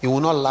 you will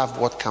not love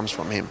what comes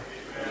from him.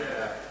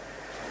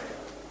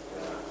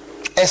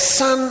 A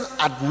son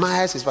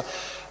admires his father.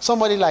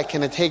 Somebody like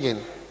Kenneth Hagin,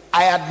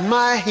 I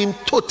admire him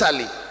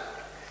totally.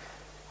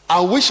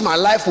 I wish my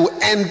life would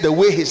end the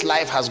way his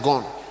life has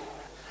gone.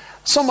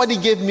 Somebody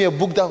gave me a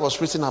book that was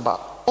written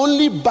about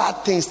only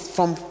bad things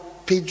from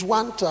page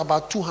 1 to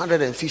about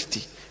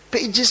 250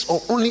 pages, or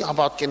only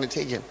about Kenneth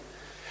Hagin.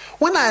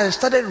 When I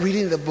started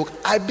reading the book,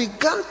 I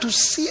began to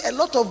see a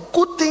lot of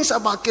good things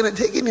about Kenneth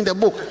Hagin in the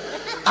book.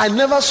 I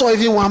never saw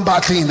even one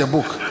bad thing in the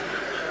book.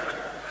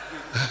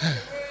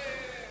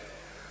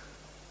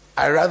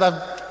 I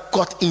rather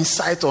got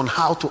insight on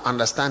how to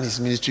understand his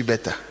ministry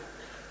better,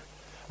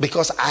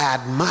 because I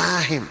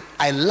admire him,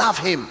 I love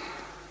him,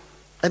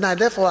 and I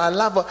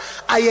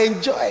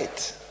enjoy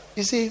it.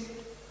 You see,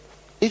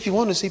 if you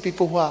want to see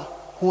people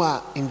who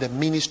are in the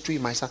ministry,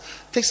 my son,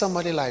 take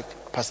somebody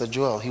like Pastor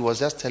Joel. He was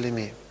just telling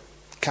me,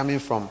 coming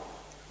from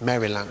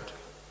Maryland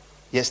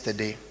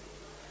yesterday,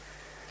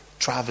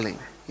 traveling.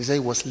 He said he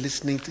was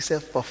listening to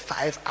himself for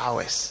 5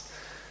 hours.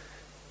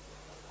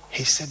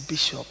 He said,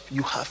 Bishop,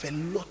 you have a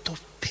lot of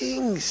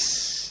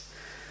things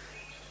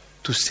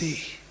to say.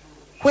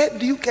 Where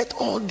do you get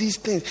all these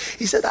things?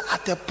 He said that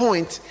at a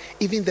point,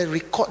 even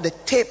the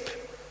tape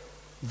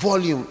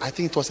volume, I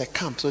think it was a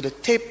camp, so the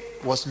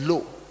tape was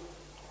low.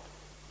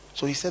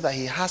 So he said that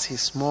he has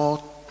his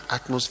small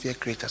atmosphere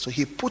creator, so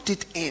he put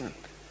it in,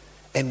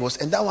 and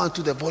that one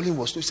too, the volume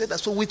was low. He said that,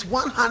 so with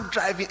one hand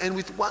driving and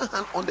with one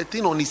hand on the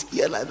thing on his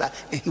ear like that,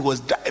 and he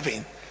was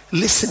driving,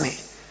 listening,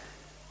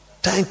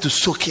 trying to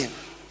soak in.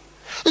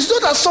 It's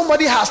not that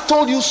somebody has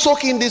told you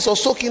soak in this or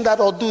soak in that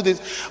or do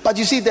this, but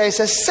you see, there is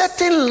a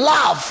certain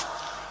love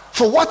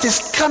for what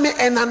is coming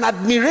and an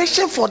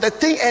admiration for the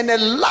thing, and a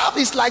love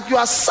is like you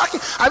are sucking.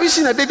 Have you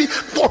seen a baby?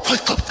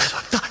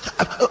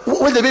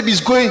 When the baby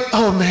is going,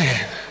 oh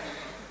man,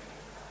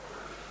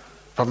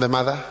 from the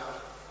mother,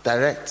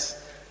 direct,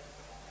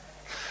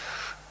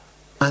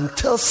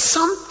 until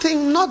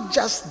something, not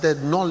just the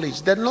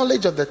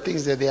knowledge of the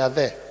things that they are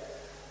there,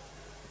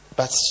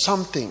 but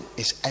something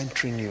is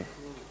entering you.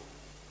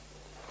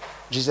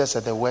 Jesus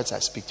said, the words I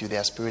speak to you, they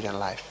are spirit and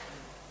life.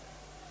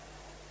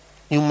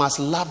 You must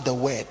love the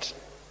word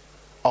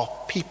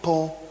of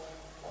people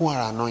who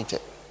are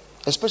anointed,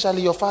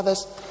 especially your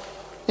fathers.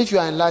 If you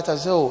are enlightened,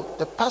 say, oh,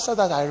 the pastor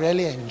that I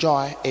really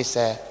enjoy is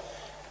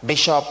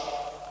Bishop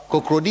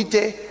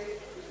Kokrodite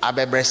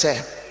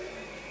Abebrese.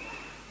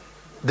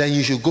 Then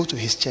you should go to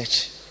his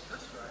church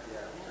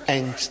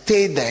and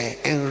stay there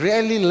and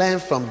really learn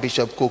from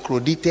Bishop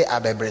Kokrodite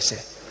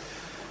Abebrese.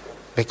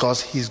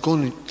 Because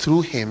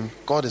through him,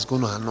 God is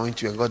going to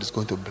anoint you and God is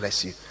going to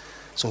bless you.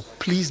 So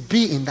please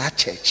be in that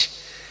church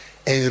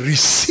and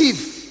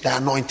receive the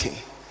anointing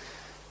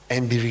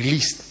and be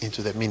released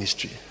into the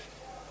ministry.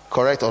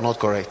 Correct or not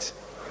correct?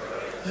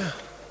 Yeah.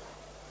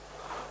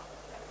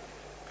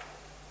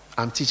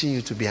 I'm teaching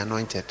you to be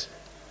anointed.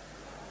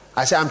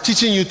 I say I'm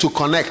teaching you to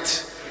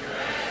connect.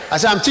 I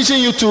say I'm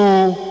teaching you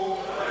to,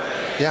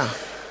 yeah.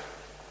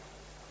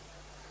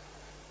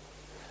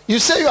 You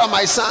say you are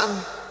my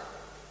son.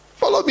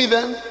 Follow me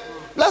then.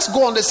 Let's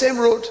go on the same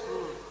road.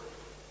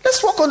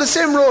 Let's walk on the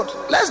same road.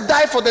 Let's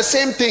die for the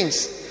same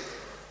things.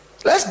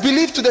 Let's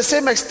believe to the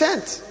same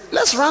extent.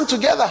 Let's run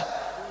together.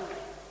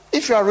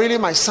 If you are really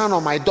my son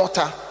or my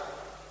daughter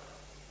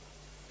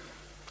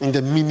in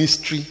the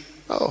ministry,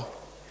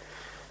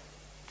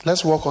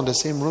 let's walk on the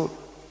same road.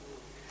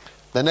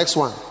 The next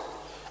one.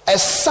 A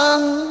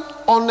son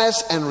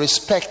honors and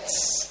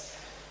respects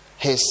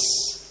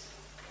his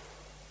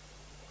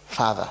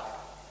father.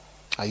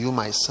 Are you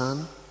my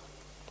son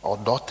or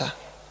daughter?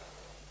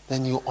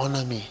 Then you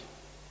honor me,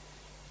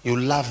 you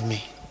love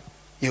me,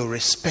 you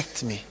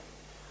respect me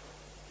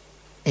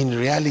in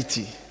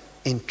reality,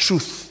 in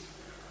truth.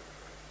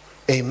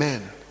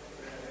 Amen.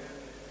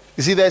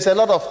 You see, there's a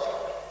lot of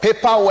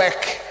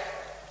paperwork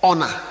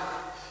honor.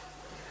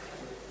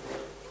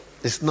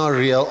 It's not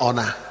real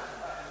honor.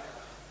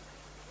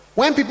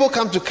 When people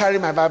come to carry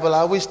my Bible, I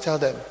always tell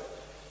them,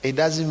 it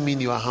doesn't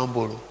mean you are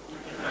humble.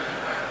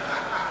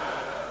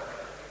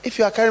 If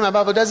you are carrying my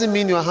Bible, doesn't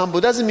mean you are humble,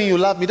 doesn't mean you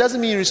love me,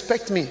 doesn't mean you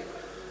respect me.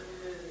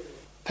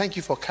 Thank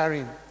you for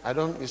carrying.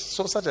 It's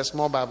such a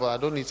small Bible, I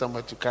don't need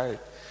somebody to carry it.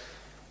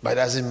 But it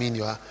doesn't mean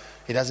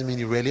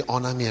you really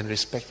honor me and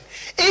respect me.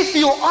 If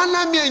you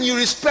honor me and you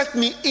respect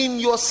me in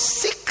your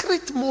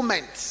secret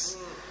moments,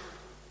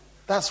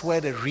 that's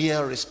where the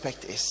real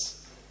respect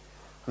is.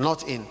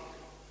 Not in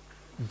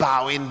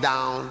bowing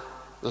down,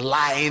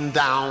 lying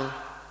down,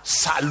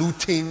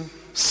 saluting,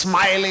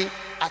 smiling.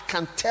 I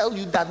can tell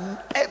you that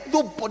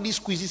nobody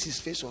squeezes his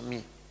face on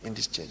me in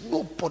this church.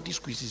 Nobody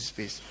squeezes his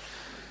face.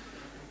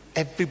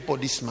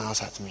 Everybody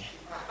smiles at me.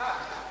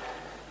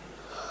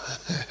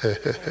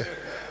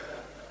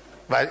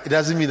 But it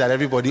doesn't mean that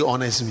everybody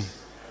honors me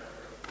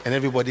and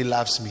everybody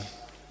loves me.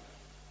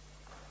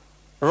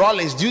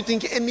 Rollins, do you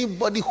think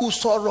anybody who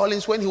saw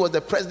Rollins when he was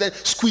the president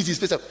squeezed his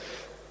face up?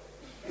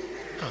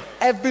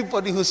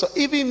 Everybody who saw,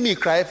 even me,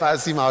 cry if I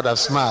see him, I would have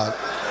smiled.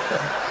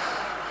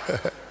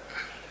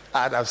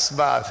 I'd have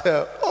smiled.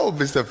 Oh,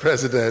 Mr.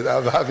 President,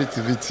 I'm happy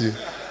to meet you.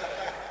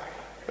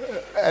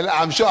 And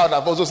I'm sure I'd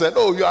have also said,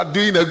 oh, you are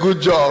doing a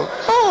good job.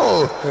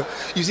 Oh,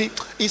 you see,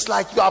 it's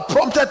like you are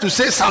prompted to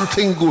say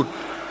something good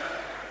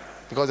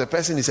because the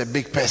person is a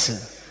big person.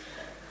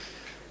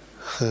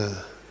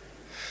 The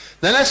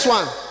next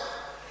one.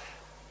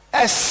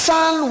 A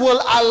son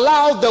will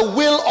allow the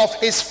will of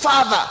his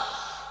father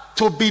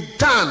to be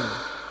done.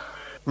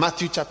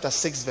 Matthew chapter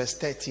 6 verse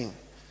 13.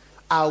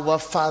 Our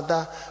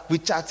Father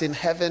which art in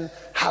heaven,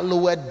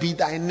 hallowed be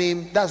thy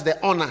name. That's the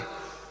honor.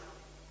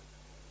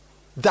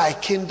 Thy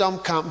kingdom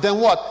come. Then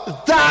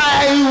what?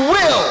 Thy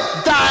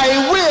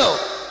will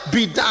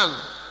be done.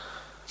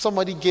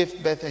 Somebody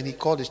gave birth and he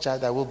called his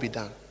child, thy will be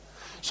done.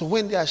 So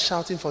when they are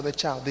shouting for the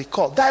child, they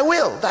call, thy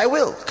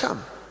will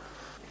come.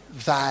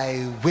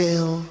 Thy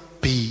will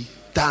be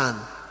done.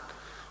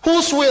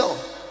 Whose will?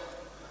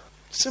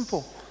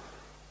 Simple.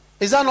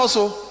 Is that not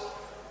so?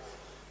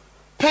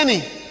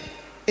 Penny,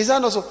 is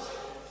that not so?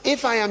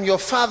 If I am your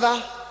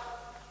father,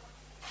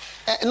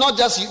 not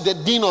just the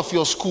dean of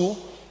your school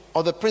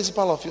or the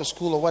principal of your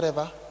school or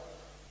whatever,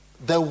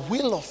 the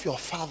will of your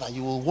father,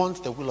 you will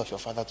want the will of your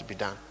father to be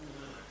done.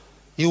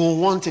 You will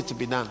want it to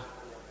be done.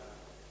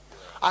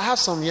 I have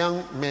some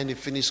young men who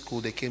finished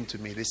school. They came to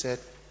me. They said,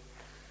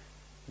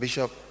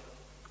 Bishop,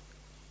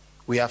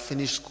 we have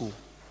finished school.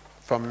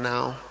 From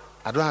now,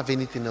 I don't have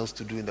anything else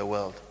to do in the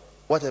world.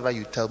 Whatever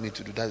you tell me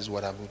to do, that is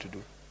what I'm going to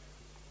do.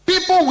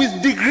 People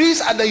with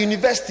degrees at the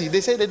university, they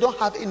say they don't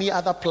have any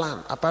other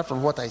plan apart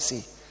from what I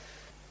say.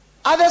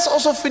 Others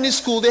also finish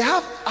school. They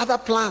have other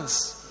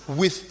plans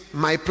with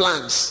my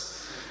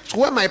plans. So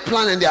when my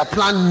plan and their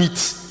plan meet,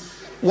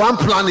 one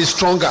plan is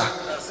stronger.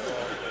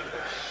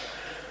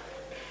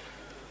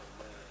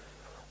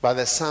 But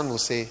the son will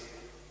say,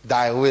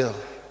 thy will.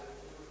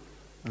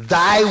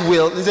 Thy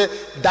will. He said,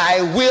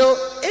 thy will,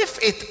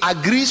 if it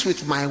agrees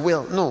with my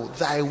will. No,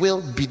 thy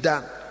will be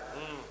done.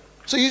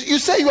 So you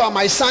say you are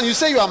my son, you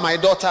say you are my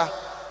daughter.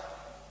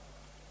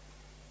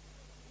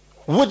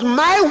 Would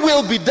my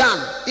will be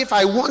done if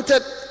I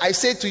wanted, I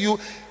say to you,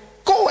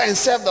 go and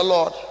serve the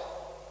Lord?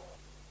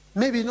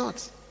 Maybe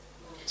not.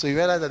 So you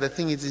realize that the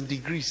thing is in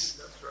degrees.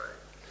 That's right.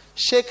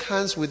 Shake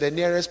hands with the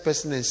nearest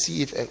person and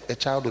see if a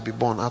child will be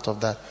born out of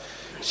that.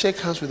 Shake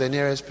hands with the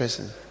nearest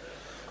person.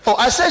 Oh,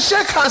 I said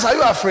shake hands. Are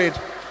you afraid?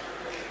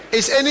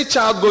 Is any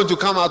child going to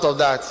come out of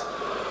that?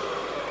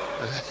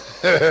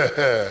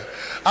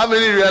 How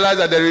many realize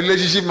that the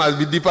relationship must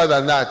be deeper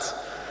than that?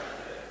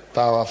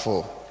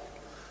 Powerful.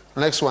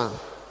 Next one.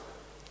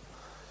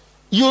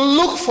 You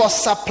look for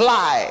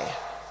supply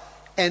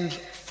and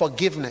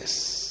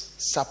forgiveness.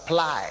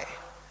 Supply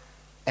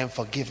and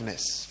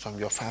forgiveness from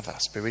your father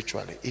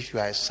spiritually. If you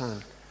are a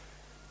son,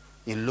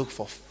 you look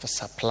for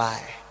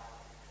supply.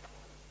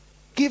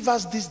 Give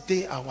us this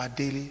day our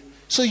daily.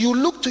 So you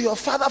look to your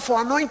father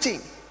for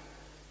anointing.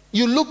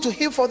 You look to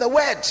him for the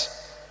word.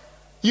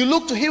 You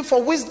look to him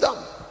for wisdom.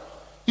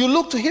 You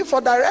look to him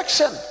for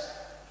direction.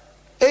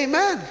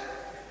 Amen.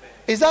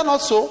 Is that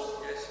not so?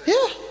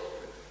 Yeah.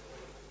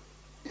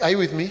 Are you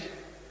with me?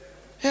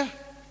 Yeah.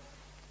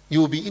 You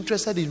will be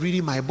interested in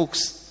reading my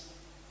books.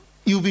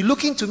 You will be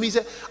looking to me and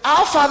say,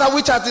 our Father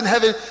which art in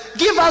heaven,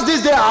 give us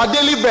this day our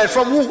daily bread.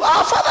 From who?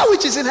 Our Father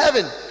which is in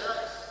heaven.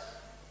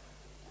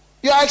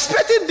 You are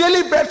expecting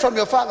daily bread from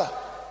your father.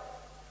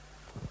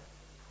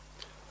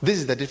 This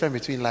is the difference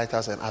between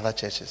Lighthouse and other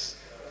churches.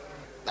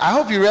 I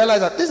hope you realize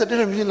that this is the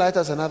difference between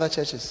Lighthouse and other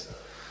churches.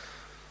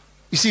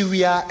 You see,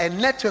 we are a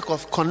network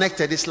of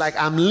connected. It's like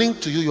I'm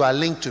linked to you, you are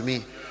linked to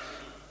me.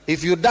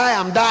 If you die,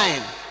 I'm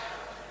dying.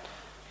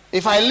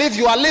 If I live,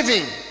 you are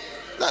living.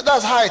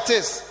 That's how it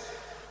is.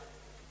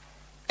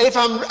 If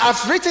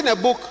I've written a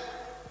book,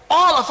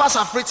 all of us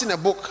have written a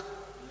book.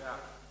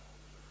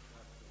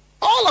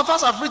 All of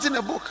us have written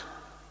a book.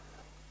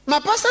 My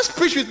pastors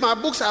preach with my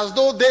books as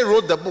though they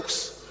wrote the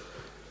books.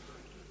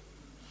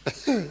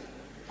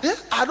 Yeah,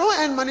 I don't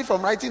earn money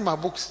from writing my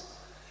books.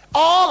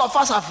 All of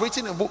us have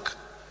written a book.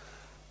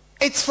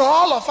 It's for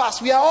all of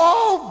us. We are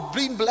all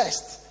being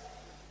blessed.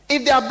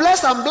 If they are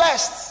blessed, I'm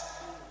blessed.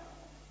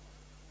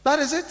 That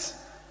is it.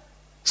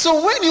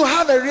 So when you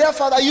have a real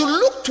father, you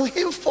look to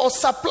him for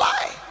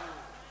supply.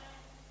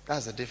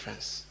 That's the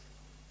difference.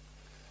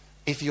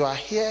 If you are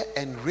here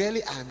and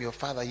really I am your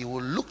father, you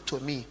will look to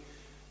me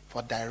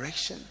for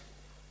direction,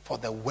 for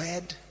the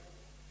word,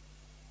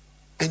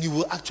 and you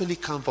will actually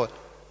come for.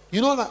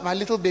 You know, my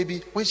little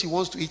baby, when she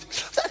wants to eat,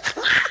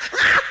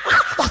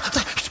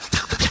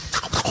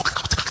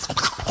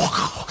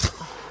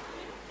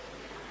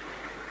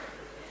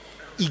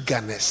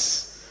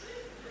 eagerness.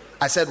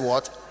 I said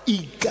what?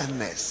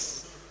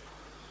 Eagerness.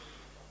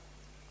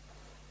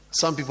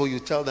 Some people, you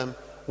tell them,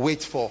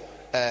 wait for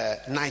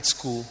night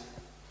school,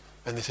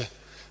 and they say,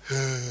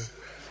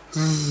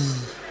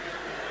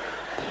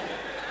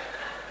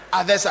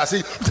 others are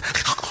saying,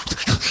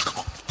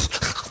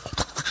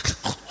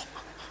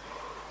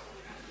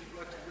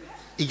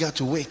 eager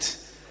to wait.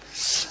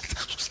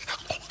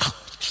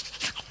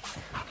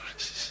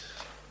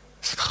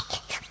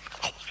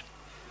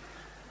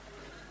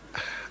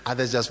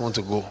 Others just want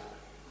to go.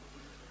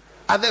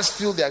 Others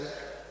feel that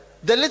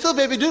the little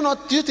baby, do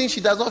you think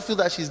she does not feel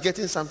that she's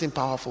getting something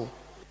powerful?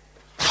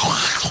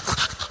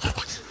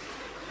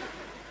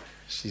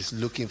 She's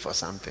looking for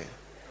something.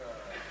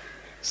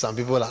 Some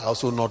people are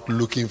also not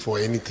looking for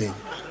anything.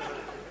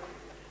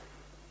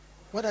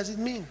 What does it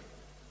mean?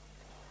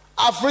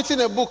 I've written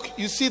a book.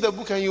 You see the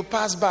book and you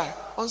pass by.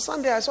 On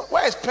Sunday I saw,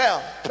 where is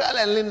Pearl? Pearl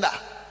and Linda.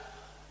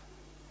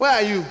 Where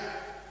are you?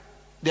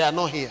 They are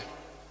not here.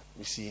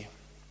 You see,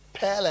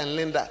 Pearl and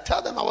Linda.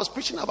 Tell them I was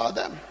preaching about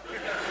them.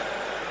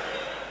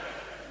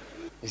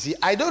 You see,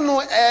 I don't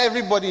know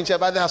everybody in church,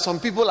 but there are some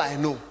people I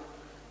know.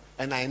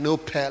 And I know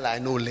Pearl, I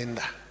know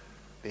Linda.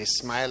 They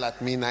smile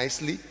at me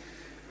nicely.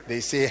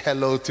 They say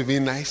hello to me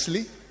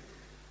nicely.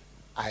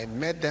 I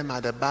met them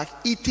at the back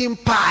eating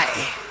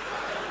pie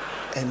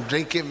and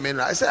drinking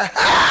mineral. I said,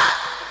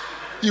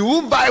 you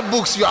won't buy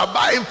books, you are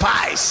buying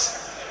pies.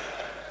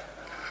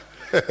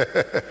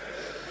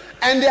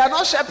 And they are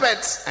not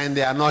shepherds. And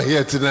they are not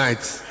here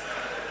tonight.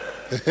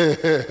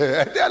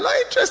 They are not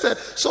interested.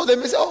 So they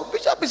may say, oh,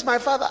 Bishop is my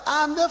father.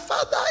 I'm the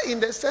father in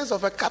the sense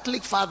of a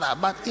Catholic father,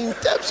 but in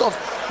terms of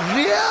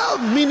real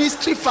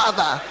ministry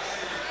father,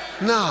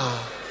 no.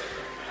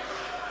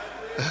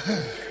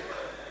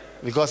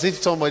 Because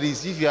if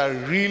you are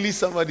really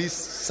somebody's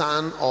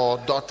son or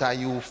daughter,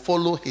 you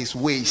follow his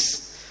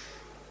ways.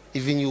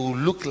 Even you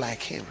look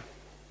like him.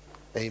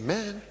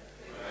 Amen.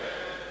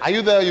 Are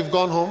you there? You've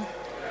gone home?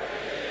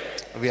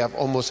 We have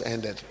almost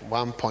ended.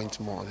 1 point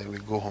more, then we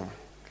go home.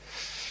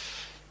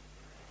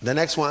 The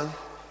next one,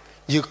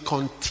 you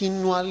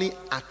continually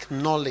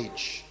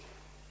acknowledge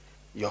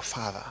your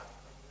Father.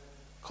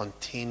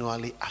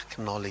 Continually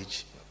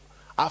acknowledge.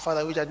 Our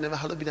Father, which art in heaven,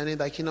 hallowed be thy name,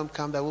 thy kingdom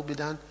come, thy will be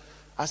done.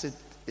 As it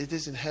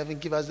is in heaven,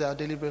 give us our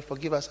daily bread,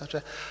 forgive us our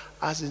trespasses,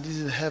 as it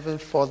is in heaven,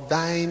 for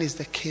thine is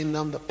the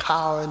kingdom, the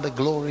power, and the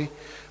glory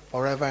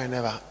forever and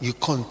ever. You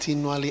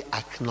continually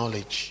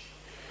acknowledge.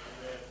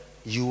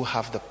 You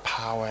have the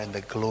power and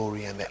the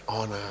glory and the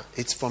honor.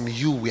 It's from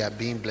you we are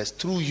being blessed.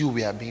 Through you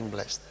we are being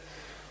blessed.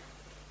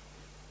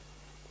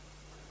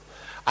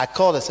 I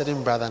called a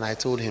certain brother and I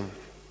told him,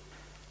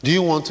 do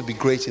you want to be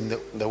great in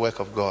the work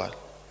of God?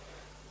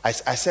 I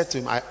said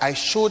to him, I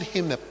showed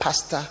him a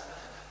pastor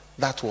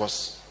that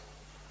was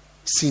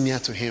senior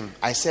to him.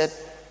 I said,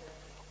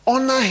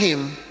 honor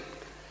him,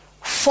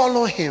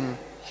 follow him,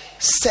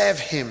 serve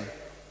him,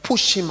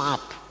 push him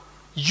up.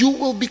 You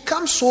will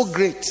become so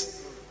great,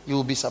 you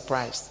will be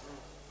surprised.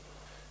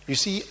 You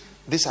see,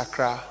 this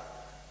Accra,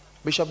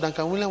 Bishop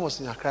Duncan Williams was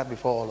in Accra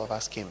before all of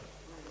us came.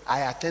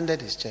 I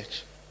attended his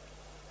church.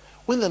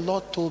 When the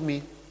Lord told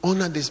me,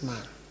 honor this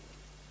man,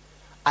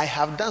 I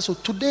have done so.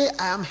 Today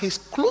I am his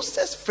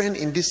closest friend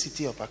in this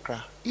city of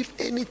Accra. If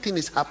anything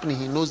is happening,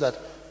 he knows that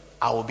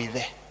I will be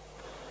there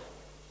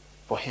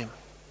for him.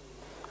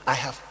 I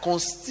have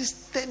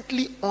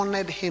consistently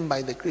honored him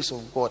by the grace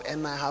of God,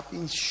 and I have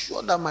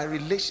ensured that my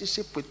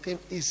relationship with him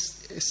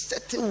is a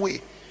certain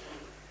way.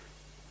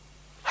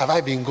 Have I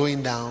been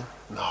going down?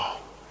 No.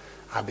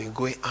 I've been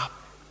going up,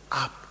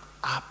 up,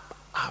 up,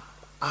 up,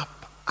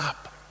 up,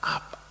 up,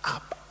 up,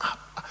 up,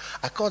 up.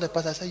 I called the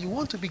pastor. I said, you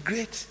want to be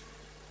great?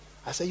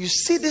 I said, you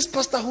see this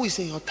pastor who is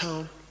in your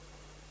town?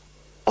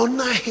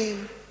 Honor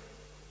him,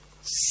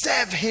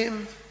 serve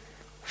him,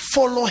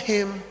 follow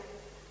him,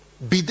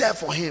 be there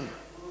for him.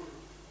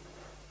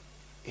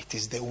 It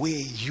is the way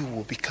you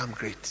will become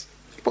great.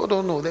 People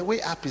don't know. The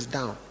way up is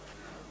down.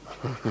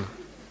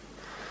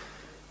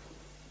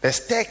 The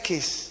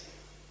staircase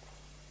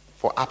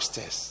for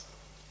upstairs,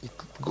 it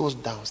goes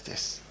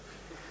downstairs.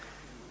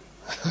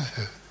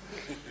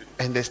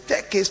 And the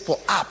staircase for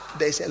up,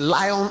 there's a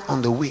lion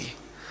on the way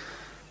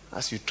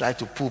as you try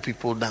to pull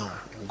people down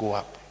and go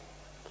up.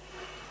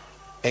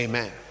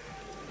 Amen.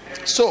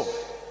 So,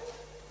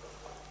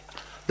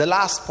 the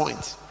last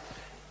point.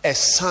 A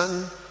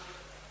son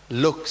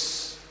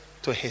looks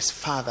to his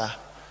father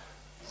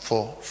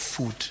for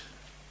food.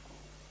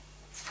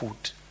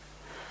 Food.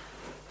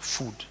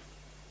 Food.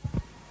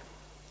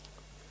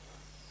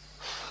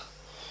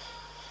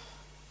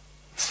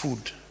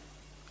 Food.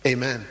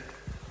 Amen.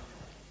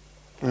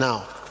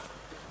 Now,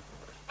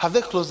 have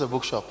they closed the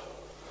bookshop?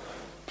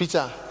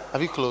 Peter,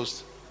 have you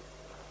closed?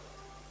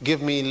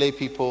 Give me lay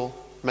people,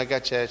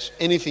 mega church,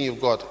 anything you've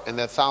got, and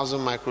the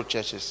 1,000 micro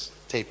churches,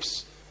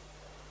 tapes.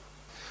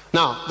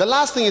 Now, the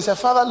last thing is a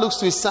father looks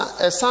to his son,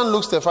 a son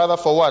looks to a father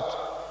for what?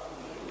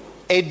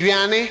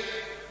 Adriane,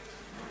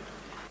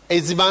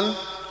 Eziban.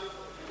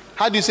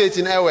 How do you say it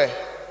in Ewe?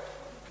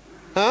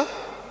 Huh?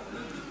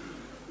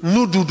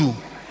 Nududu.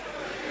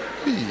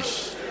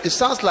 Eesh. It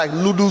sounds like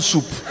noodle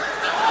soup.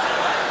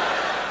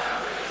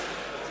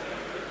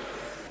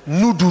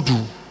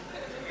 Nududu.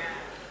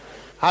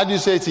 How do you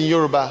say it in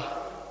Yoruba?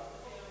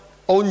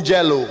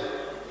 Onjelo.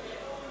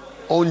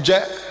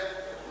 Onje.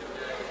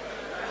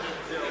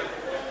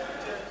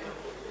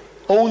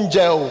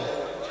 Onjeo.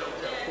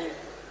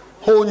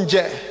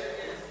 Honje.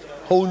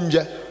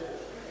 Honje.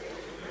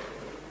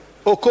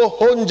 Oko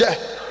honje.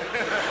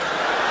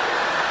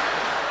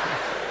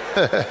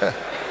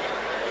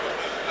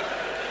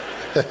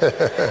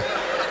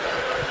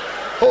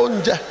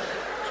 Honje.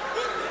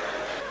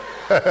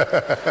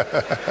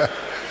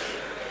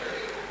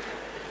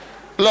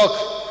 Look,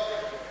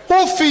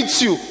 who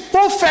feeds you?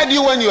 Who fed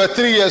you when you were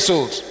 3 years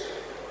old?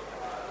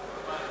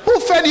 Who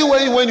fed you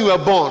when you were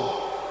born?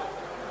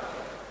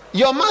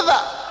 Your mother.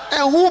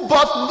 And who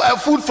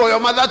bought food for your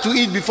mother to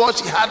eat before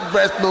she had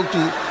breast milk to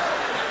eat?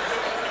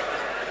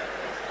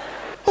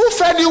 Who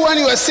fed you when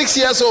you were 6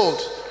 years old?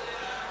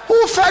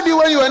 Who fed you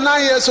when you were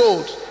 9 years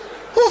old?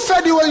 Who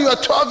fed you when you were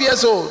 12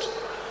 years old?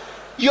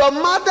 Your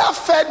mother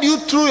fed you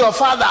through your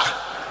father.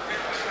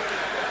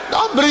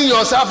 Don't bring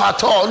yourself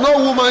at all. No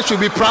woman should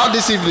be proud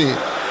this evening.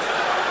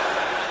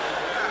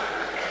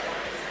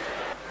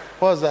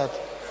 What's that?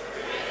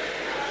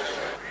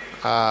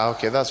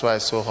 Okay, that's why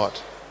it's so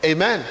hot.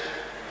 Amen.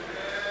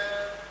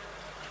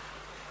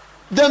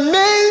 The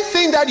main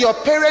thing that your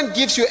parent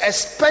gives you,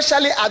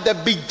 especially at the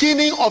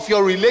beginning of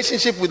your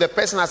relationship with the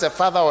person as a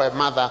father or a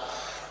mother,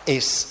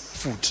 is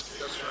food.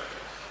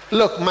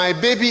 Look, my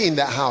baby in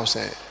the house,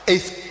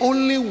 it's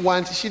only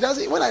one. She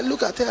doesn't. When I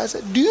look at her, I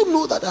say, "Do you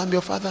know that I'm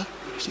your father?"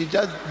 She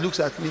just looks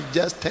at me,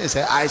 just turns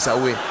her eyes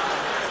away.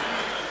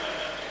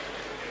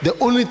 The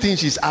only thing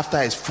she's after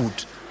is food.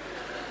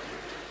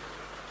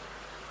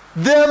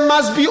 There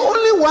must be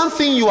only one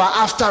thing you are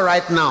after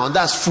right now, and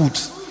that's food.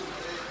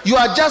 You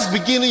are just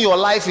beginning your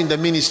life in the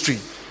ministry.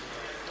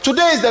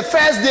 Today is the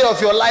first day of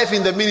your life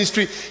in the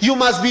ministry. You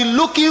must be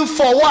looking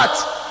for what?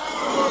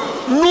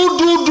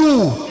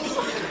 Nududu.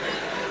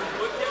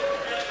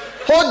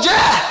 Hoja.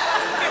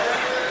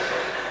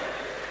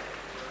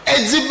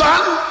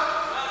 Edziban.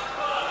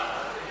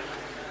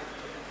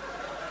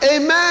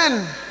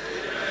 Amen.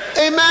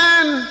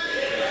 Amen.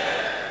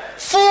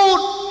 Food.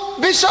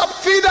 Bishop,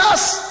 feed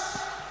us.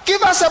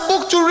 Give us a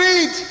book to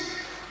read.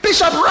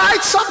 Bishop,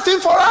 write something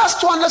for us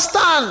to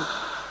understand.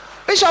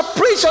 Bishop,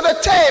 preach on the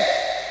tape.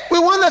 We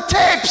want the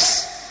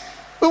tapes.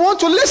 We want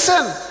to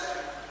listen.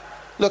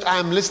 Look,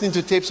 I'm listening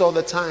to tapes all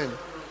the time.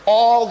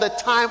 All the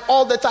time,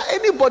 all the time.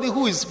 Anybody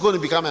who is going to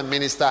become a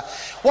minister,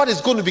 what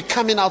is going to be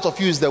coming out of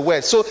you is the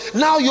word. So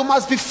now you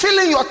must be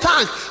filling your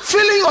tank,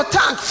 filling your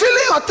tank,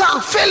 filling your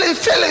tank,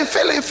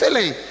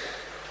 filling.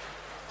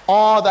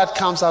 All that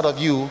comes out of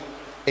you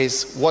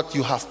is what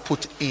you have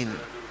put in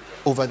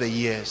over the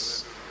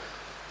years.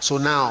 So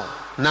now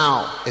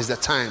is the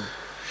time.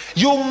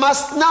 You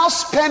must now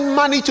spend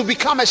money to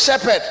become a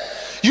shepherd.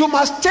 You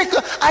must take.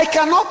 I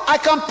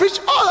can preach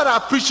all that I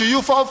preach to you.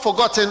 You've all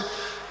forgotten.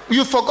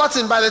 You've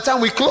forgotten by the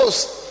time we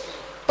close.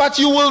 But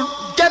you will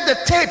get the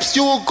tapes.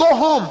 You will go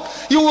home.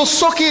 You will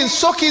soak in.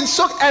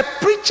 A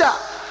preacher,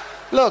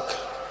 look,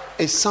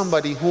 is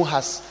somebody who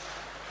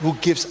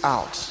gives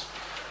out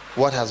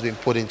what has been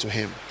put into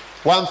him.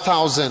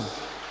 1,000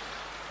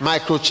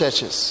 micro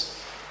churches.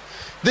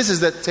 This is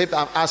the tape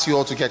I've asked you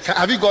all to get.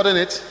 Have you gotten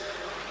it?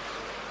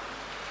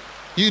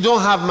 You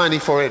don't have money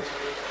for it.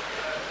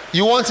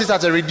 You want it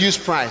at a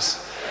reduced price.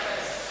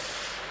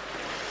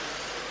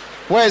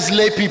 Where is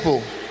lay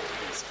people?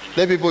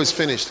 Lay people is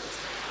finished.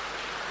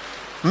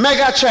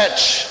 Mega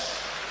church.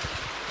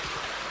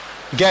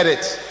 Get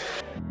it.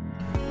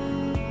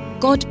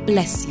 God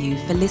bless you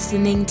for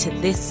listening to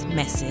this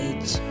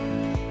message.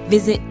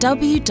 Visit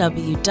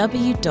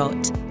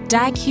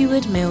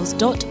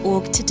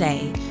www.daghewardmills.org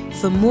today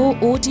for more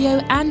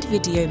audio and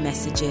video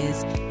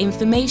messages,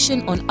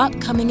 information on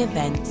upcoming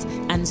events,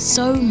 and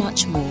so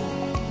much more.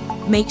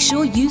 Make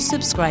sure you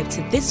subscribe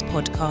to this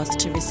podcast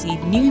to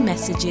receive new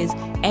messages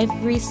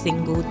every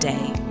single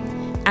day.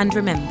 And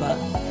remember,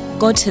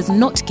 God has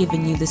not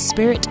given you the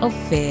spirit of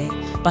fear,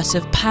 but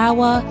of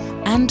power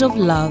and of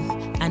love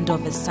and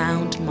of a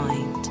sound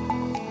mind.